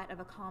silhouette of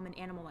a common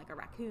animal like a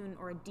raccoon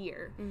or a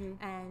deer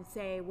and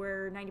say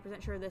we're 90%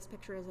 sure this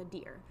picture is a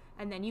deer,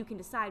 and then you can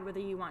decide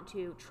whether you want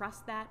to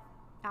trust that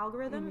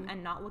algorithm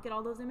and not look at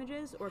all those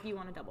images, or if you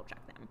want to double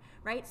check them,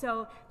 right?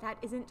 So that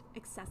isn't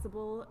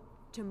accessible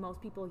to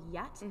most people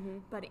yet,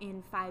 but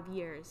in 5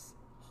 years,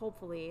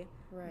 hopefully,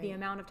 the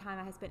amount of time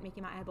I have spent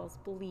making my eyeballs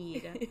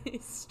bleed,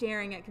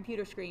 staring at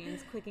computer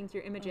screens, clicking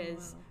through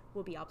images,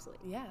 will be obsolete.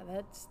 Yeah,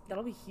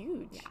 that'll be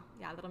huge.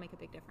 Yeah, that'll make a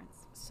big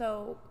difference.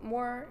 So,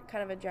 more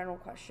kind of a general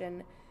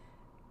question.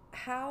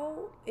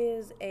 How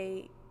is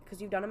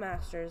because you've done a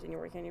master's and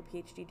you're working on your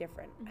PhD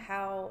different,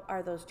 how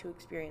are those two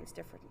experiences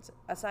different?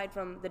 Aside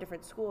from the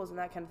different schools and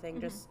that kind of thing,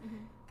 just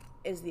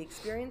is the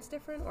experience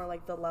different, or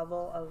like the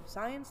level of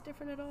science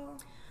different at all?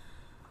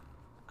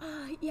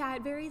 Yeah,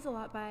 it varies a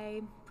lot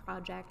by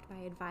project, by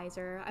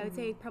advisor. I would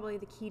say probably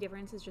the key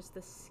difference is just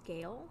the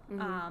scale.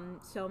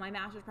 So my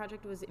master's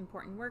project was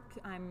important work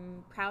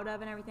I'm proud of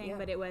and everything,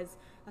 but it was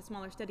a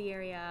smaller study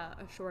area,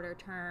 a shorter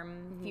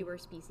term, fewer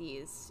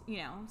species,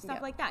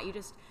 stuff like that.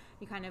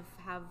 You kind of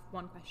have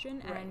one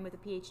question, and with a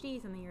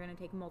PhD, something you're going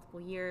to take multiple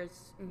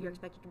years, you're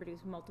expected to produce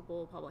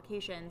multiple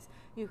publications,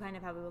 you kind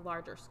of have a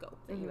larger scope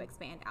that you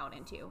expand out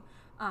into.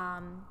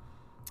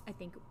 I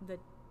think the,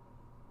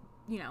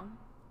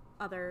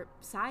 other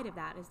side of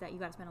that is that you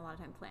got to spend a lot of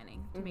time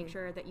planning to make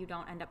sure that you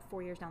don't end up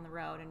 4 years down the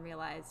road and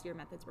realize your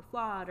methods were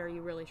flawed, or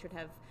you really should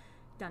have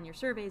done your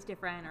surveys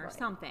different or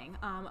something.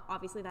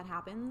 Obviously that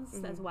happens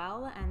as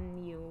well,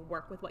 and you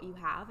work with what you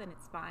have and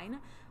it's fine.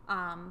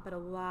 But a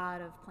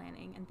lot of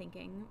planning and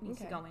thinking needs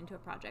to go into a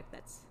project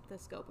that's the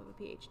scope of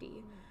a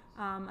PhD.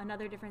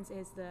 Another difference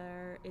is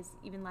there is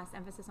even less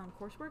emphasis on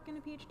coursework in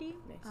a PhD.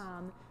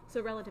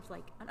 So relative to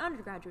like an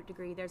undergraduate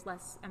degree, there's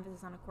less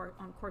emphasis on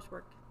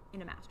coursework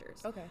in a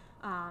master's.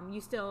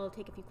 You still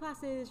take a few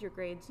classes, your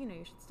grades, you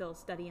should still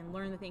study and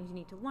learn the things you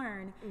need to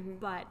learn,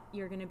 but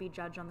you're going to be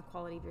judged on the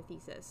quality of your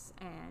thesis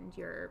and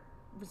your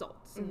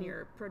results and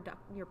your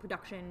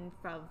production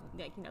of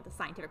the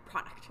scientific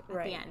product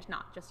at the end,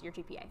 not just your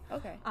GPA.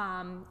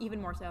 Even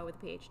more so with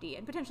a PhD,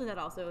 and potentially that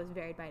also is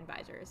varied by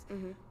advisors.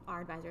 Our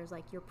advisors,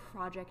 like, your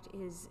project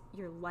is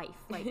your life,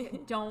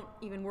 like don't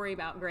even worry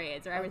about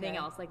grades or everything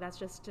else, like that's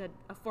just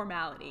a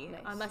formality,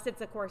 unless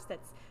it's a course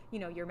that's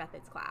your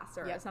methods class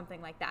or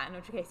something like that, in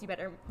which case you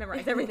better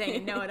memorize everything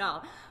and know it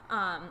all.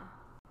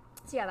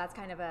 So yeah, that's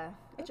kind of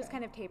it just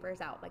kind of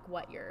tapers out like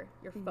what your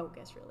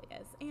focus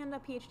really is. And a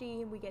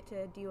PhD, we get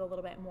to do a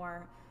little bit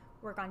more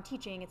work on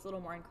teaching. It's a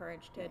little more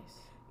encouraged to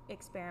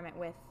experiment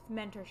with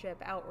mentorship,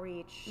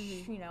 outreach,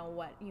 you know,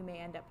 what you may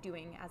end up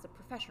doing as a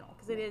professional,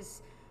 because it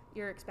is,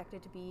 you're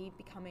expected to be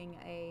becoming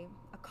a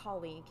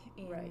colleague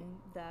in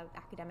the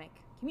academic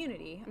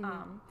community,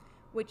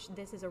 which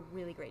this is a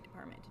really great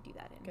department to do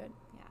that in. Good.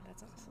 Yeah.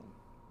 That's awesome.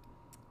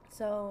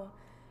 So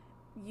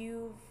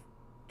you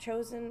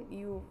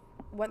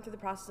went through the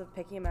process of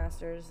picking a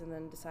master's and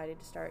then decided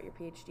to start your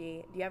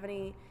PhD. Do you have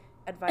any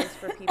advice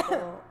for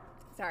people?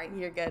 Sorry.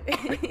 You're good.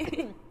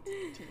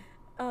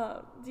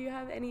 Do you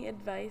have any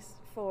advice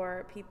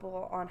for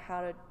people on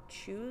how to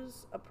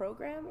choose a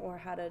program or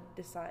how to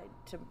decide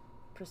to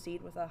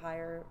proceed with a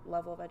higher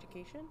level of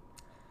education?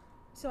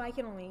 So I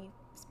can only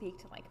speak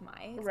to like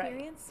my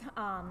experience.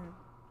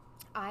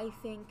 I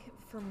think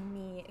for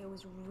me, it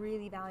was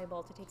really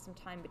valuable to take some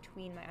time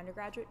between my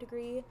undergraduate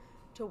degree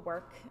to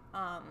work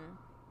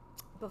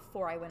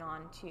before I went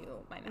on to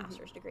my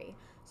master's degree.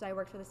 So I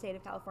worked for the state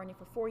of California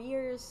for 4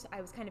 years.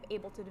 I was kind of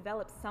able to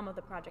develop some of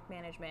the project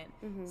management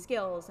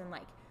skills and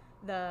like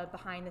the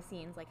behind the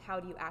scenes, like how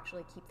do you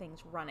actually keep things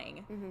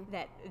running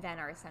that then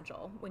are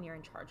essential when you're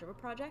in charge of a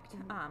project.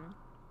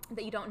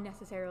 That you don't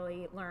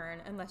necessarily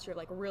learn unless you're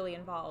like really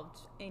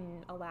involved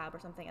in a lab or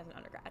something as an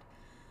undergrad.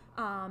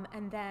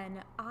 And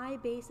then I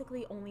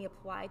basically only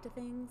applied to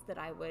things that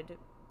I would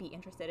be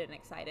interested and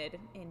excited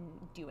in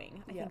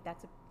doing. I think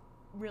that's a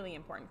really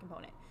important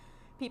component.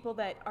 People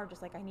that are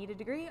just like, I need a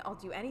degree, I'll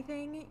do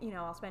anything, you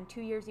know, I'll spend 2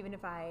 years even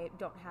if I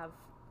don't have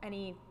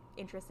any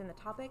interest in the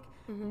topic,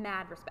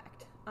 mad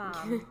respect.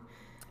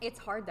 It's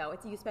hard though.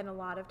 You spend a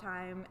lot of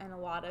time and a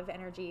lot of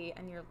energy,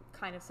 and you're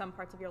kind of, some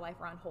parts of your life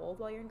are on hold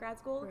while you're in grad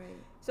school. Right.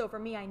 So for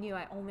me, I knew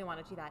I only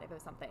wanted to do that if it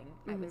was something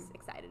I was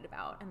excited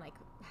about and like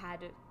had,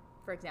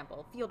 for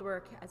example, field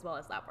work as well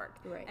as lab work,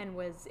 and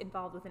was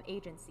involved with an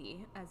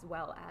agency as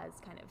well as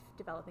kind of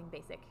developing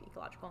basic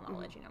ecological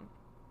knowledge, you know.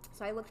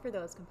 So I looked for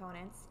those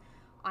components.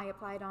 I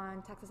applied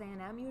on Texas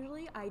A&M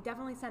usually. I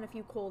definitely sent a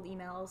few cold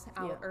emails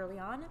out early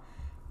on.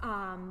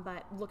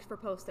 But looked for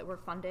posts that were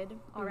funded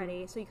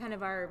already, so you kind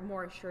of are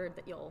more assured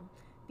that you'll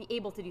be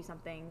able to do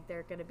something.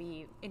 They're going to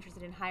be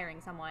interested in hiring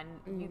someone.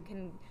 You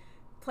can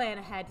plan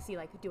ahead to see,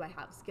 like, do I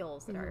have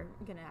skills that are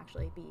going to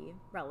actually be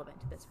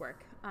relevant to this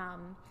work?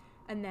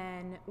 And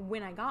then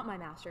when I got my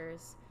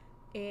master's,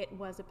 it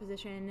was a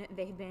position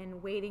they had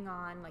been waiting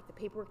on, like, the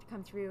paperwork to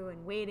come through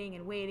and waiting,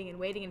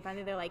 and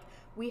finally they're like,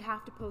 we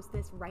have to post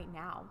this right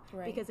now.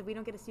 Because if we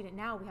don't get a student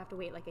now, we have to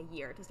wait like a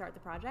year to start the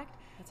project.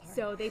 That's hard.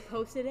 So they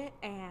posted it,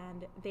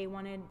 and they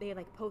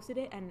posted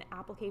it, and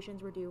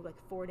applications were due like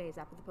 4 days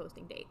after the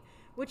posting date,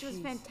 which was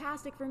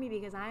fantastic for me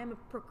because I am a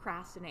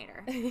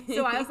procrastinator.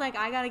 So I was like,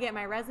 I gotta get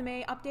my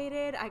resume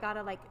updated. I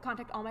gotta like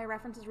contact all my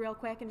references real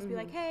quick and just be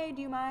like, hey,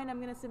 do you mind? I'm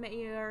gonna submit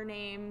your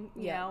name,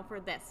 you know, for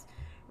this.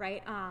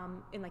 Right,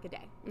 in like a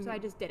day. So I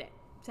just did it,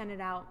 sent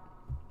it out,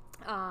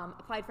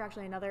 applied for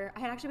actually another. I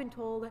had actually been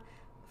told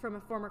from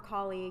a former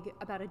colleague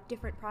about a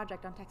different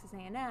project on Texas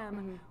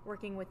A&M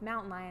working with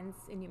mountain lions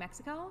in New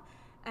Mexico.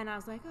 And I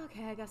was like,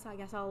 okay, I guess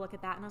I'll look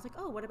at that. And I was like,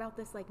 oh, what about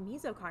this like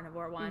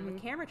mesocarnivore one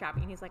with camera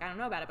trapping? And he's like, I don't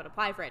know about it, but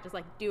apply for it. Just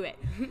like do it.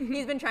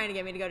 He's been trying to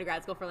get me to go to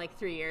grad school for like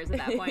 3 years at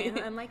that point.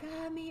 And I'm like,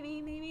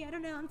 maybe, I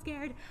don't know, I'm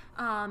scared.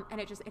 And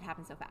it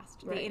happened so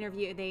fast. They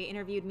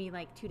interviewed me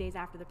like 2 days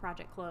after the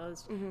project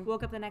closed.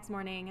 Woke up the next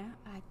morning.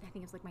 I think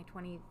it was like my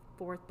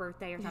 24th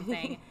birthday or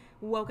something.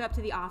 Woke up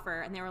to the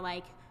offer, and they were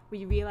like,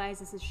 we realize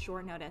this is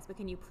short notice, but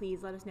can you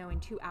please let us know in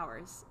 2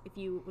 hours if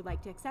you would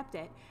like to accept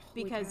it?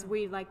 Because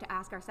we'd like to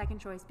ask our second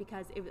choice,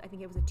 because I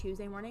think it was a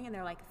Tuesday morning, and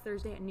they're like,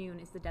 Thursday at noon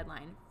is the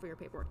deadline for your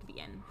paperwork to be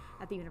in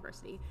at the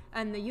university.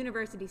 And the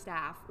university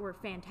staff were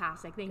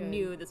fantastic. They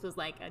knew this was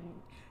like a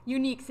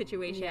unique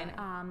situation.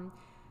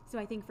 So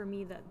I think for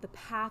me, the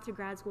path to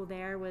grad school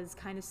there was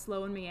kind of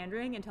slow and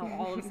meandering until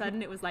all of a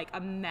sudden it was like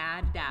a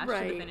mad dash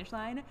to the finish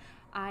line.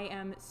 I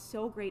am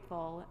so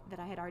grateful that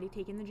I had already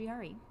taken the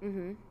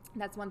GRE.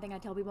 That's one thing I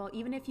tell people.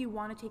 Even if you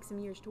want to take some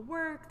years to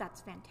work,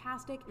 that's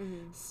fantastic.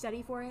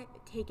 Study for it,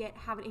 take it,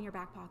 have it in your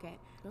back pocket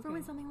for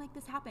when something like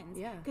this happens.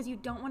 Because you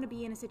don't want to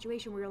be in a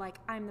situation where you're like,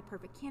 I'm the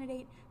perfect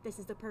candidate. This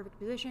is the perfect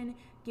position.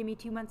 Give me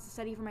 2 months to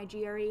study for my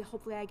GRE.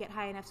 Hopefully I get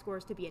high enough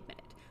scores to be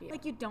admitted.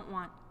 Like, you don't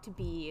want to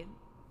be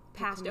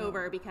passed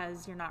over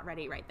because you're not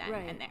ready right then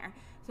and there.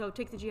 So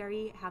take the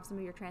GRE, have some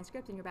of your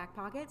transcripts in your back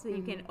pocket so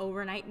you can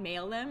overnight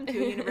mail them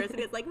to a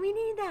university. It's like, we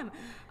need them.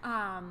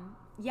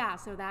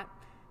 So that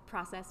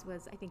process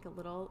was, I think, a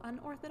little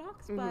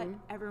unorthodox, but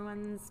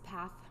everyone's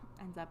path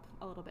ends up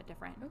a little bit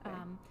different.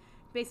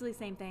 Basically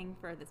same thing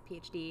for this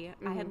PhD.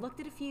 I had looked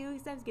at a few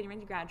because I was getting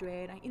ready to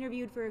graduate. I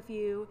interviewed for a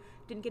few,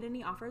 didn't get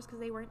any offers because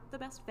they weren't the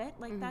best fit.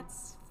 Like,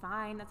 that's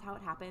fine. That's how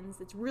it happens.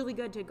 It's really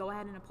good to go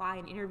ahead and apply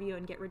and interview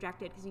and get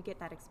rejected because you get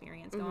that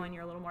experience going.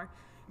 You're a little more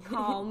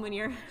calm when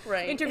you're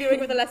interviewing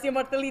with Alessia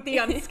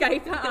Mortaliti on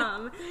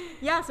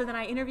Skype. So then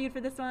I interviewed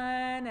for this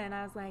one, and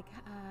I was like,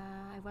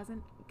 I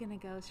wasn't gonna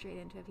go straight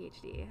into a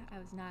PhD. I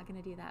was not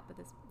gonna do that, but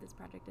this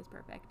project is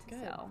perfect. Good.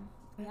 So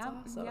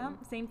That's awesome.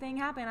 Same thing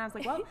happened. I was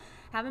like, well,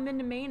 haven't been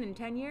to Maine in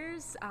 10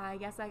 years. I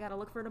guess I gotta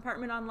look for an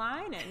apartment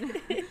online and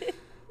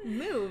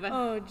move.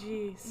 Oh,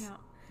 jeez.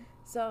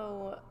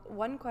 So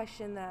one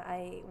question that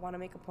I want to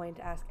make a point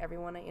to ask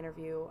everyone I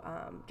interview,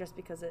 just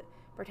because it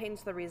pertains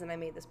to the reason I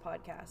made this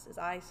podcast, is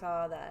I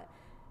saw that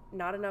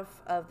not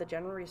enough of the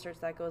general research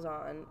that goes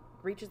on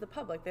reaches the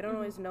public. They don't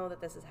always know that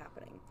this is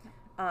happening.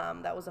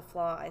 That was a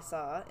flaw I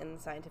saw in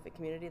the scientific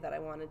community that I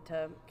wanted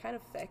to kind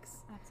of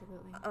fix.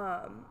 Absolutely.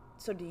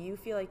 So do you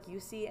feel like you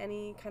see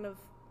any kind of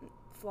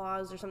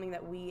flaws or something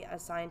that we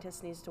as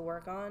scientists needs to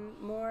work on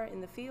more in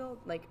the field,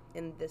 like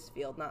in this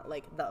field, not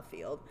like the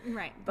field,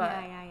 Right.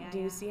 but do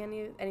you see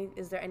any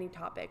is there any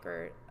topic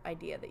or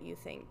idea that you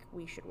think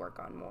we should work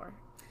on more?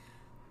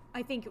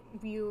 I think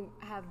you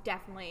have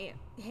definitely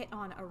hit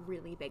on a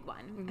really big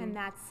one, and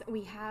that's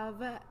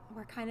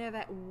we're kind of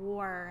at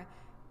war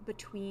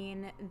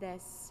between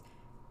this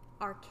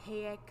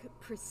archaic,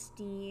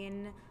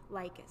 pristine,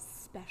 like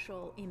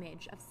special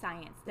image of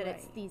science that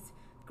it's these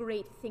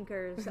great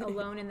thinkers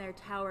alone in their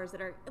towers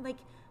that are like,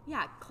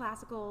 yeah,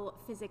 classical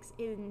physics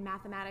in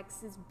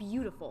mathematics is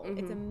beautiful.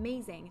 It's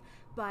amazing,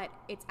 but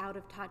it's out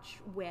of touch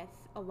with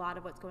a lot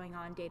of what's going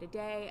on day to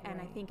day, and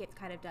I think it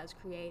kind of does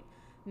create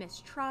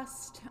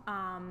mistrust,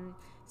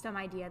 some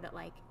idea that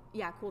like,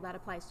 yeah, cool, that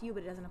applies to you,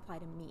 but it doesn't apply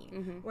to me.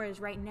 Whereas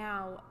right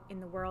now in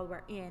the world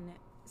we're in,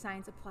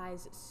 science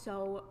applies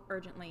so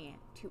urgently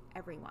to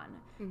everyone,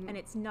 and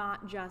it's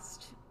not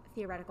just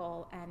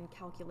theoretical and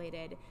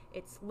calculated.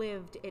 It's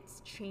lived,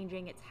 it's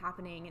changing, it's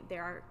happening.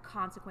 There are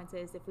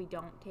consequences if we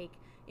don't take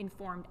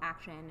informed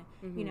action,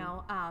 you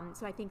know?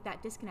 So I think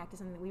that disconnect is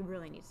something that we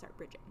really need to start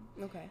bridging.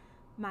 Okay.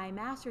 My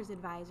master's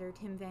advisor,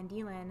 Tim Van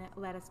Deelen,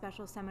 led a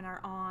special seminar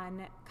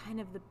on kind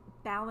of the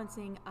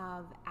balancing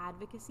of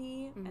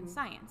advocacy and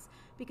science.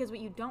 Because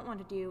what you don't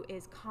want to do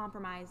is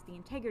compromise the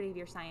integrity of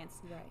your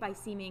science by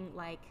seeming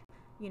like,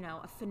 you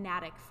know, a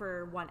fanatic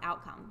for one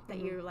outcome, that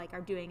you're like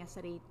are doing a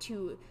study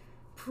to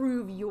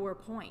prove your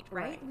point,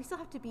 right? We still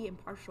have to be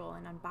impartial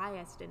and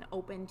unbiased and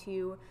open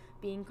to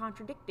being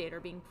contradicted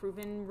or being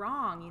proven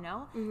wrong, you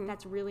know?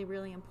 That's really,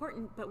 really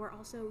important, but we're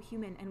also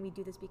human and we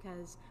do this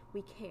because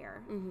we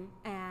care.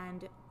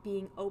 And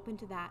being open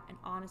to that and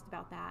honest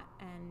about that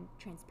and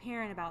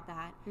transparent about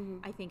that,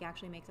 I think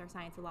actually makes our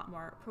science a lot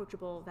more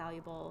approachable,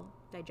 valuable,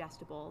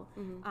 digestible.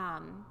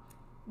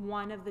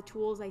 One of the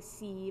tools I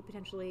see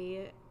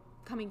potentially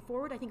coming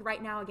forward, I think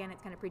right now, again,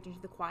 it's kind of preaching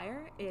to the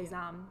choir, is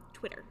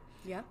Twitter.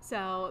 Yeah.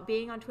 So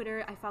being on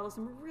Twitter, I follow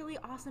some really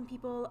awesome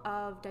people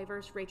of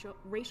diverse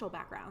racial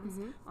backgrounds.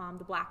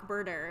 The Black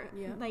Birder,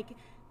 like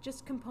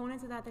just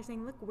components of that. They're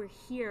saying, look, we're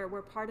here,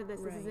 we're part of this.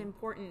 This is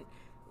important.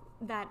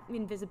 That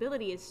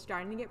invisibility is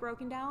starting to get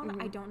broken down.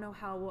 I don't know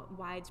how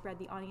widespread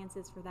the audience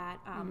is for that,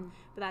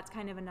 but that's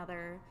kind of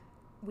another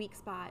weak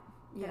spot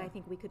that I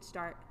think we could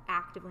start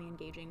actively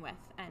engaging with,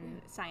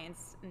 and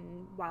science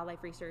and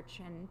wildlife research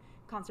and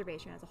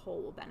conservation as a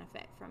whole will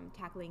benefit from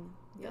tackling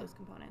those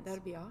components. That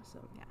would be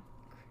awesome. Yeah.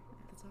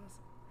 That's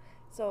awesome.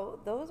 So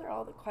those are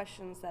all the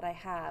questions that I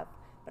have,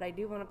 but I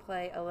do want to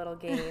play a little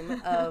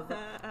game of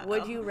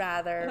Would You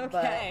Rather,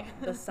 but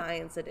the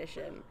science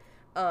edition.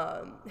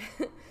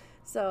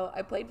 So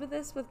I played with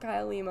this with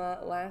Kyle Lima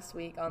last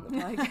week on the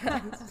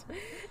podcast,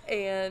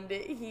 and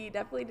he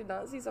definitely did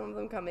not see some of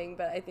them coming,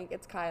 but I think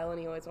it's Kyle, and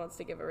he always wants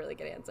to give a really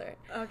good answer.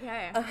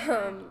 Okay.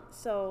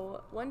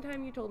 So one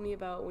time you told me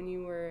about when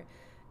you were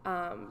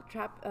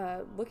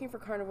looking for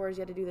carnivores,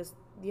 you had to do this,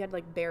 you had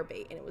like bear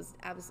bait, and it was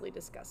absolutely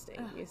disgusting.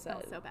 You said.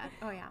 Oh, so bad.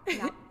 Oh yeah.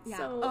 Yeah.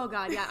 Oh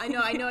god, yeah.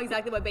 I know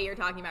exactly what bait you're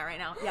talking about right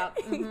now. Yeah.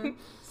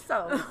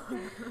 So,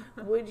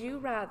 would you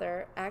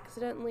rather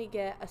accidentally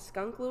get a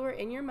skunk lure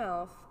in your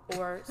mouth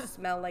or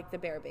smell like the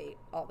bear bait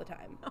all the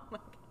time? Oh my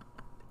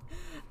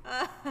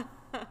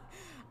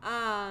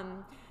god.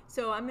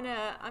 So I'm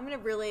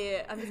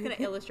just gonna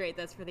illustrate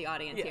this for the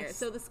audience here.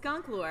 So the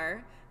skunk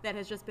lure that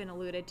has just been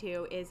alluded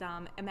to is,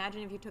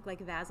 imagine if you took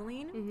like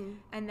Vaseline,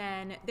 and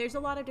then there's a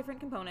lot of different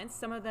components.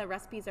 Some of the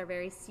recipes are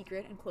very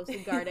secret and closely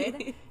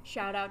guarded.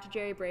 Shout out to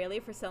Jerry Braley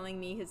for selling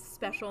me his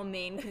special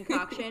Maine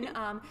concoction.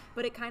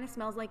 But it kind of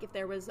smells like if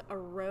there was a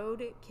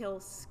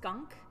roadkill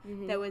skunk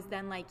that was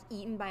then like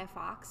eaten by a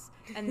fox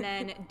and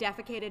then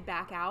defecated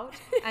back out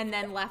and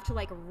then left to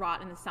like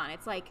rot in the sun.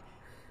 It's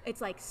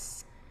like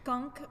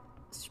skunk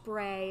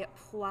spray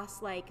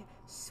plus like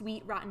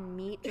sweet rotten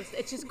meat.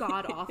 It's just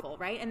god awful,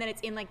 right? And then it's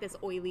in like this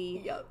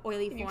oily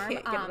form.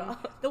 Can't get it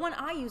off. The one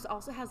I use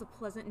also has a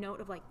pleasant note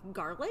of like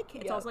garlic.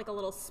 It's also like a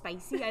little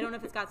spicy. I don't know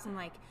if it's got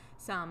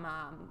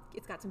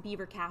it's got some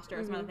beaver castor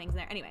or some other things in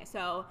there. Anyway,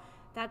 so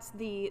that's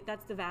the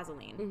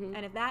Vaseline.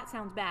 And if that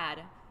sounds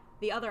bad,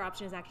 the other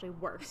option is actually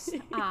worse.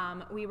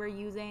 We were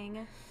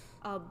using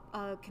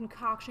a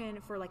concoction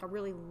for like a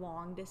really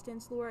long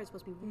distance lure. It's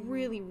supposed to be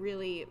really,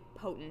 really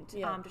potent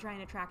to try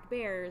and attract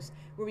bears,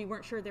 where we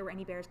weren't sure there were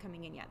any bears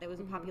coming in yet. There was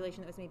a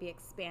population that was maybe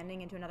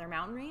expanding into another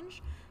mountain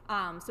range.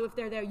 So if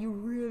they're there, you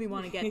really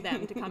want to get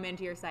them to come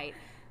into your site.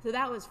 So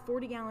that was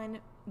 40-gallon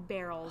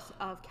barrels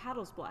of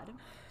cattle's blood,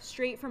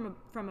 straight from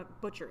a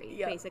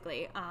butchery,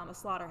 basically, a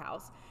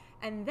slaughterhouse.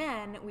 And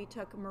then we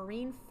took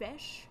marine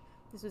fish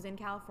This was in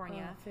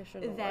California. Oh, fish are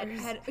the that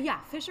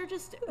worst. fish are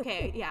just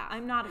okay. Yeah,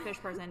 I'm not a fish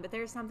person, but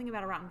there's something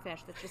about a rotten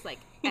fish that's just like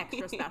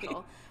extra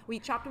special. We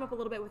chopped them up a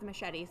little bit with a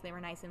machete, so they were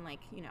nice and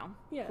like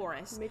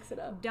porous. Mix it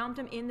up. Dumped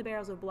them in the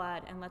barrels of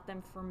blood and let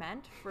them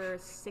ferment for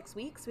 6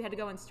 weeks. We had to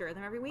go and stir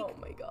them every week. Oh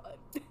my god.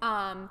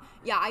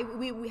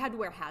 We had to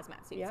wear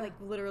hazmat suits, like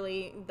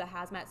literally the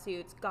hazmat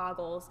suits,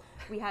 goggles.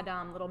 We had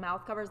little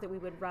mouth covers that we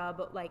would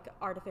rub like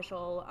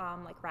artificial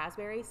like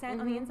raspberry scent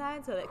on the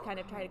inside, so that kind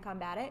of try to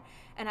combat it.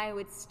 And I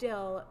would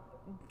still,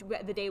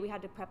 the day we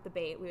had to prep the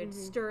bait, we would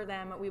stir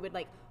them. We would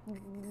like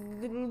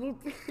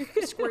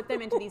squirt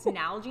them into these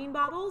Nalgene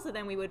bottles, and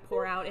then we would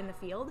pour out in the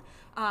field.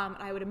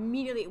 I would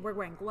immediately, we're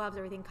wearing gloves,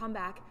 everything, come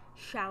back,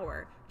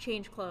 shower,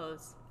 change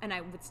clothes, and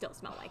I would still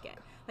smell like it.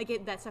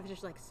 That stuff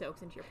just like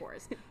soaks into your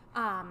pores.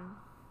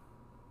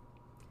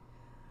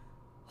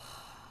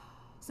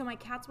 So my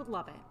cats would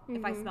love it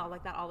if I smelled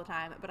like that all the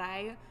time, but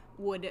I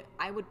would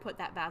put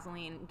that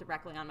Vaseline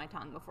directly on my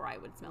tongue before I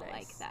would smell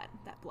like that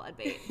blood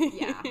bait.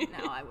 Yeah,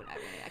 no, I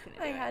couldn't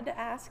do it. I had to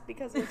ask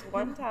because it's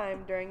one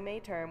time during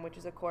May term, which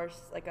is a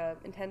course, like a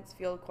intense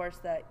field course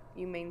that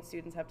you Maine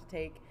students have to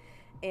take,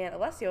 and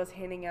Alessio was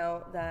handing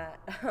out that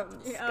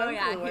skunk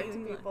fluid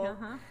to people.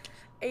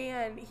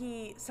 And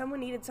someone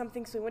needed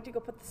something, so he went to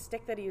go put the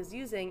stick that he was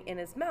using in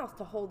his mouth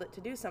to hold it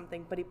to do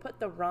something, but he put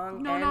the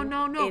wrong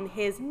end in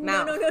his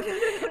mouth. No.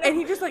 And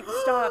he just like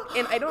stopped,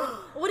 and I don't...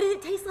 What did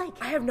it taste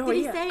like? I have no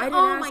idea. I didn't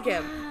ask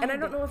him. And I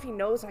don't know if he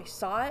knows I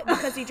saw it,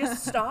 because he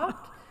just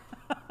stopped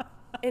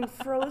and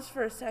froze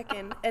for a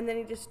second, and then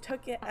he just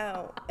took it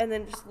out, and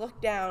then just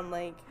looked down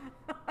like,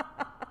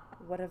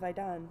 what have I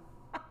done?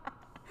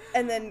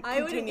 And then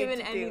I would have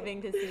given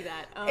anything to see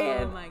that.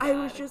 Oh my god! I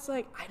was just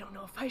like, I don't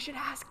know if I should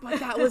ask, but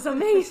that was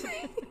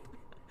amazing.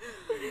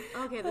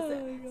 Okay,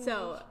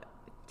 so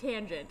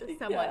tangent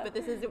somewhat, but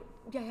this is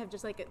I have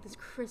just like this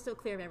crystal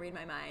clear memory in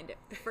my mind.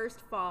 The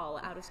first fall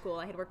out of school,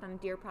 I had worked on a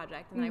deer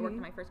project, and then I worked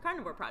on my first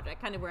carnivore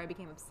project, kind of where I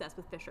became obsessed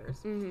with fishers.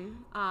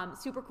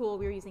 Super cool.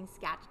 We were using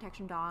scat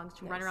detection dogs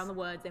to run around the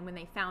woods, and when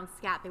they found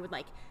scat, they would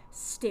like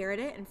stare at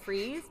it and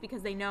freeze,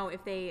 because they know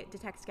if they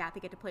detect scat, they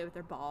get to play with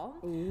their ball.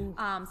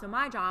 So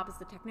my job as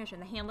the technician,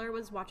 the handler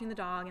was watching the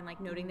dog and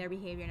like noting their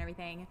behavior and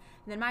everything, and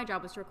then my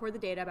job was to record the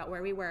data about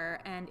where we were,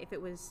 and if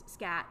it was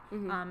scat,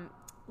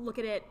 look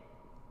at it,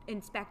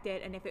 inspect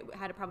it, and if it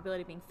had a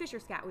probability of being fish or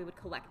scat, we would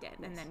collect it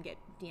and then get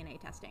DNA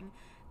testing.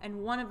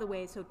 And one of the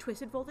ways, so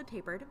twisted, folded,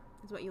 tapered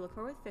is what you look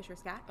for with fish or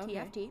scat,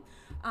 TFT,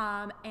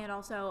 and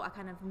also a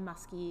kind of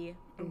musky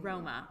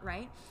aroma,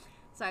 right?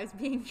 So I was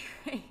being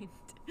trained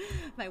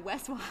by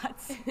Wes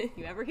Watts. If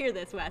you ever hear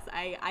this, Wes,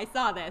 I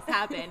saw this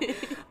happen.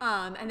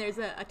 And there's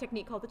a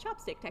technique called the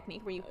chopstick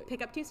technique, where you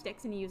pick up two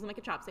sticks and you use them like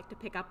a chopstick to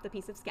pick up the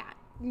piece of scat.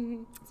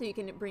 So you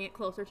can bring it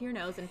closer to your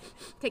nose and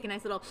take a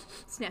nice little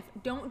sniff.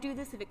 Don't do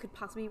this if it could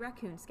possibly be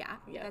raccoon scat.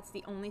 That's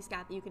the only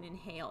scat that you can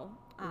inhale.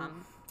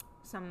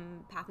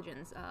 Some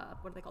pathogens,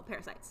 what are they called?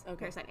 Parasites.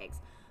 Parasite eggs.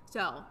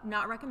 So,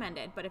 not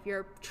recommended, but if you're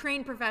a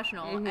trained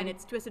professional and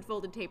it's twisted,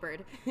 folded,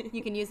 tapered,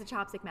 you can use the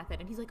chopstick method.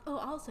 And he's like, oh,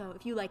 also,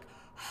 if you like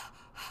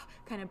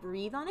kind of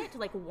breathe on it to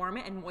like warm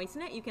it and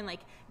moisten it, you can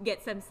like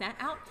get some scent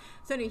out.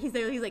 So anyway,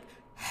 he's like,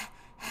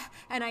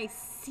 and I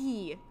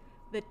see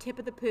the tip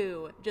of the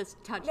poo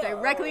just touch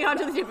directly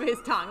onto the tip of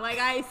his tongue. Like,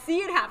 I see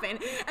it happen.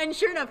 And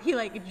sure enough, he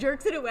like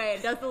jerks it away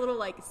and does the little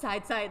like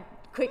side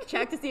quick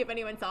check to see if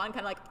anyone saw, and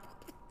kind of like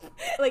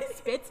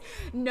spits.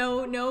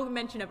 No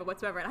mention of it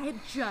whatsoever. And I had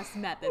just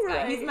met this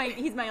guy.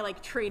 He's my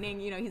like training,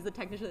 he's the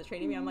technician that's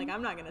training me. I'm like,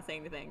 I'm not gonna say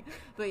anything.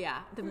 But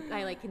yeah,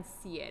 I like can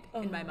see it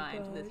in my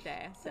mind to this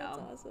day. So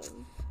that's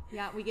awesome.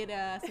 Yeah, we get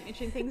some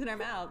interesting things in our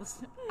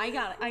mouths. I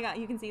got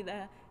you can see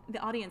the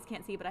audience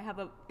can't see, but I have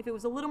if it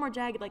was a little more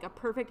jagged, like a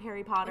perfect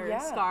Harry Potter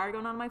scar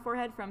going on my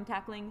forehead from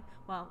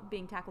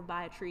being tackled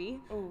by a tree.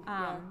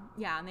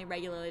 And they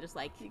regularly just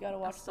like you gotta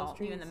watch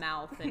assault you in the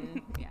mouth,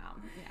 and yeah.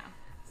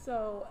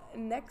 So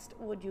next,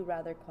 would you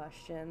rather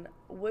question?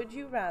 Would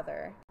you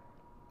rather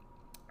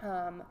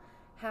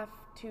have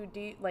to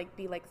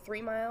be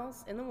 3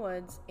 miles in the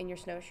woods and your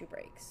snowshoe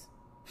breaks,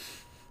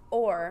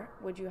 or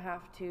would you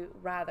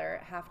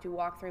rather have to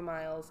walk 3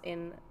 miles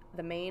in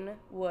the Maine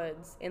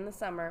woods in the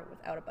summer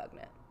without a bug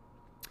net?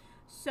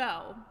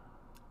 So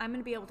I'm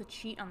gonna be able to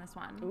cheat on this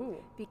one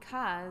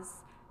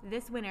because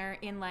this winter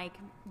in like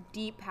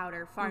deep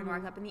powder far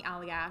north up in the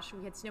Allagash,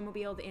 we had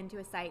snowmobiled into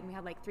a site, and we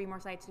had like 3 more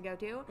sites to go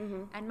to,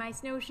 and my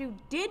snowshoe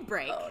did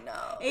break. Oh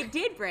no. It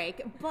did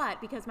break, but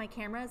because my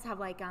cameras have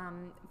like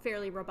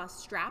fairly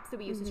robust straps that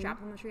we use to strap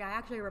them to the tree, I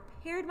actually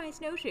repaired my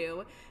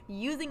snowshoe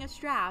using a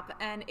strap,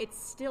 and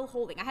it's still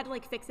holding. I had to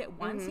like fix it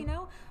once,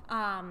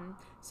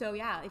 so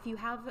yeah, if you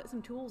have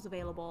some tools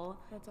available.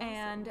 That's awesome.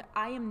 And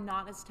I am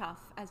not as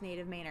tough as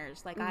native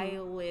Mainers. Like I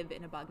live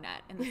in a bug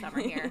net in the summer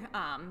here.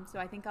 So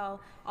I think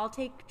I'll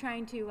take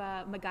trying to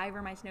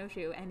MacGyver my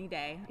snowshoe any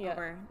day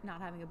over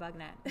not having a bug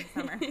net in the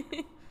summer.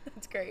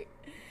 That's great.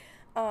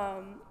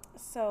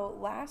 So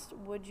last,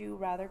 would you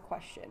rather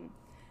question.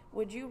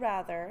 Would you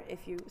rather,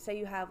 if you say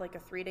you have like a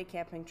 3-day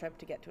camping trip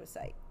to get to a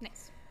site.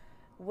 Nice.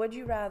 would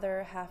you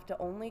rather have to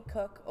only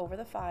cook over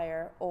the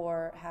fire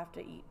or have to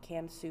eat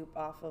canned soup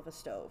off of a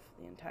stove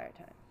the entire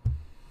time?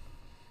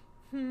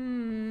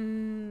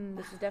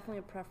 This is definitely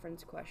a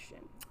preference question.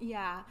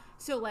 Yeah.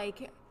 So,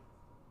 like,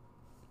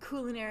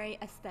 culinary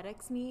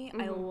aesthetics me,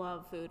 I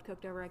love food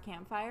cooked over a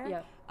campfire.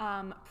 Yep.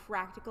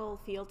 Practical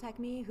field tech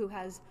me, who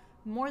has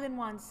more than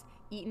once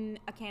eaten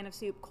a can of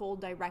soup cold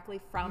directly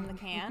from the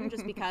can,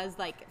 just because,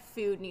 like,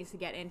 food needs to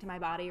get into my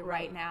body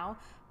right now.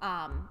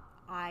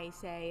 I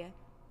say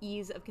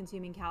ease of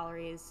consuming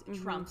calories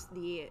trumps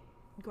the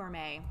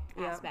gourmet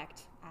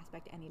aspect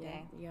any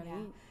day. You gotta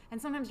eat. And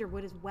sometimes your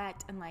wood is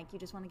wet and, like, you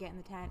just want to get in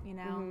the tent, you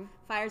know.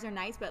 Fires are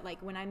nice, but, like,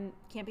 when I'm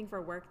camping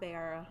for work,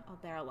 they're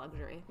a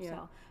luxury.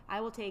 So I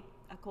will take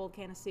a cold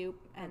can of soup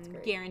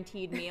and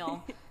guaranteed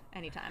meal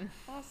anytime.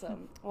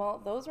 Awesome.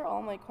 Well, those are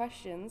all my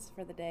questions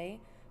for the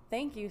day.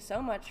 Thank you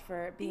so much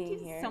for being here.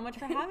 Thank you so much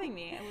for having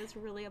me. It was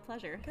really a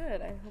pleasure.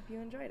 Good. I hope you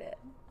enjoyed it.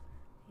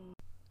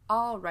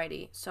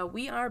 Alrighty, so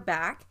we are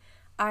back.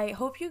 I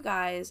hope you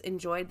guys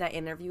enjoyed that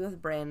interview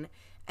with Bryn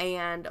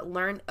and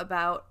learned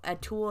about a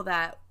tool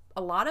that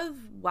a lot of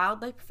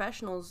wildlife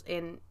professionals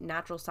and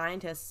natural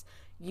scientists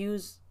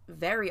use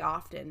very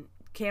often.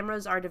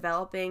 Cameras are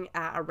developing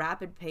at a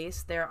rapid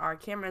pace. There are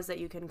cameras that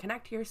you can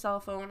connect to your cell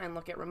phone and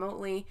look at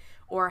remotely,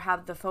 or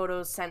have the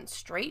photos sent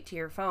straight to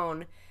your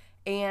phone.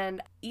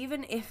 And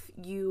even if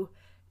you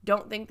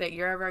don't think that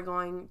you're ever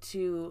going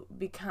to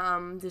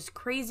become this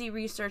crazy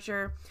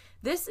researcher,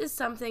 this is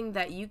something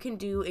that you can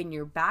do in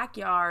your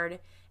backyard,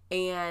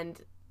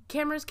 and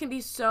cameras can be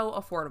so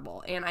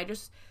affordable. And I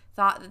just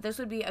thought that this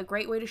would be a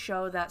great way to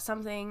show that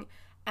something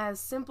as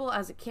simple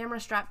as a camera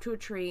strapped to a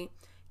tree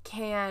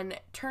can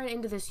turn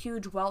into this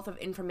huge wealth of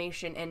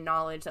information and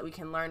knowledge that we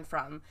can learn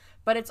from.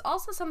 But it's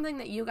also something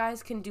that you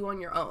guys can do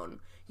on your own.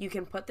 You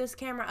can put this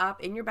camera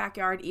up in your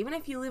backyard, even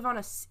if you live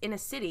in a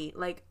city.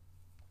 Like,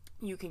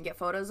 you can get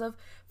photos of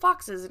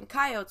foxes and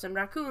coyotes and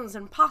raccoons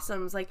and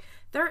possums. Like,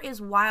 there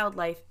is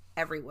wildlife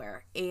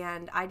everywhere.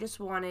 And I just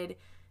wanted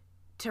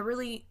to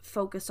really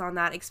focus on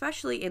that,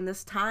 especially in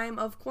this time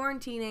of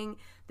quarantining.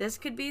 This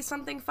could be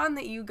something fun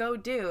that you go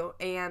do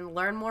and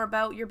learn more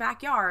about your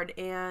backyard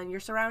and your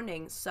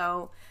surroundings.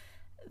 So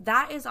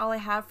that is all I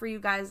have for you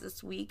guys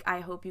this week. I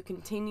hope you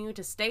continue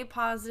to stay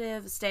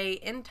positive, stay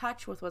in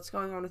touch with what's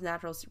going on with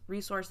natural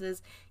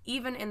resources,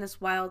 even in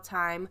this wild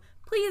time.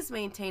 Please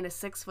maintain a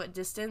 6-foot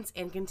distance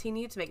and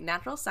continue to make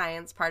natural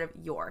science part of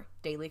your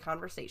daily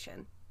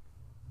conversation.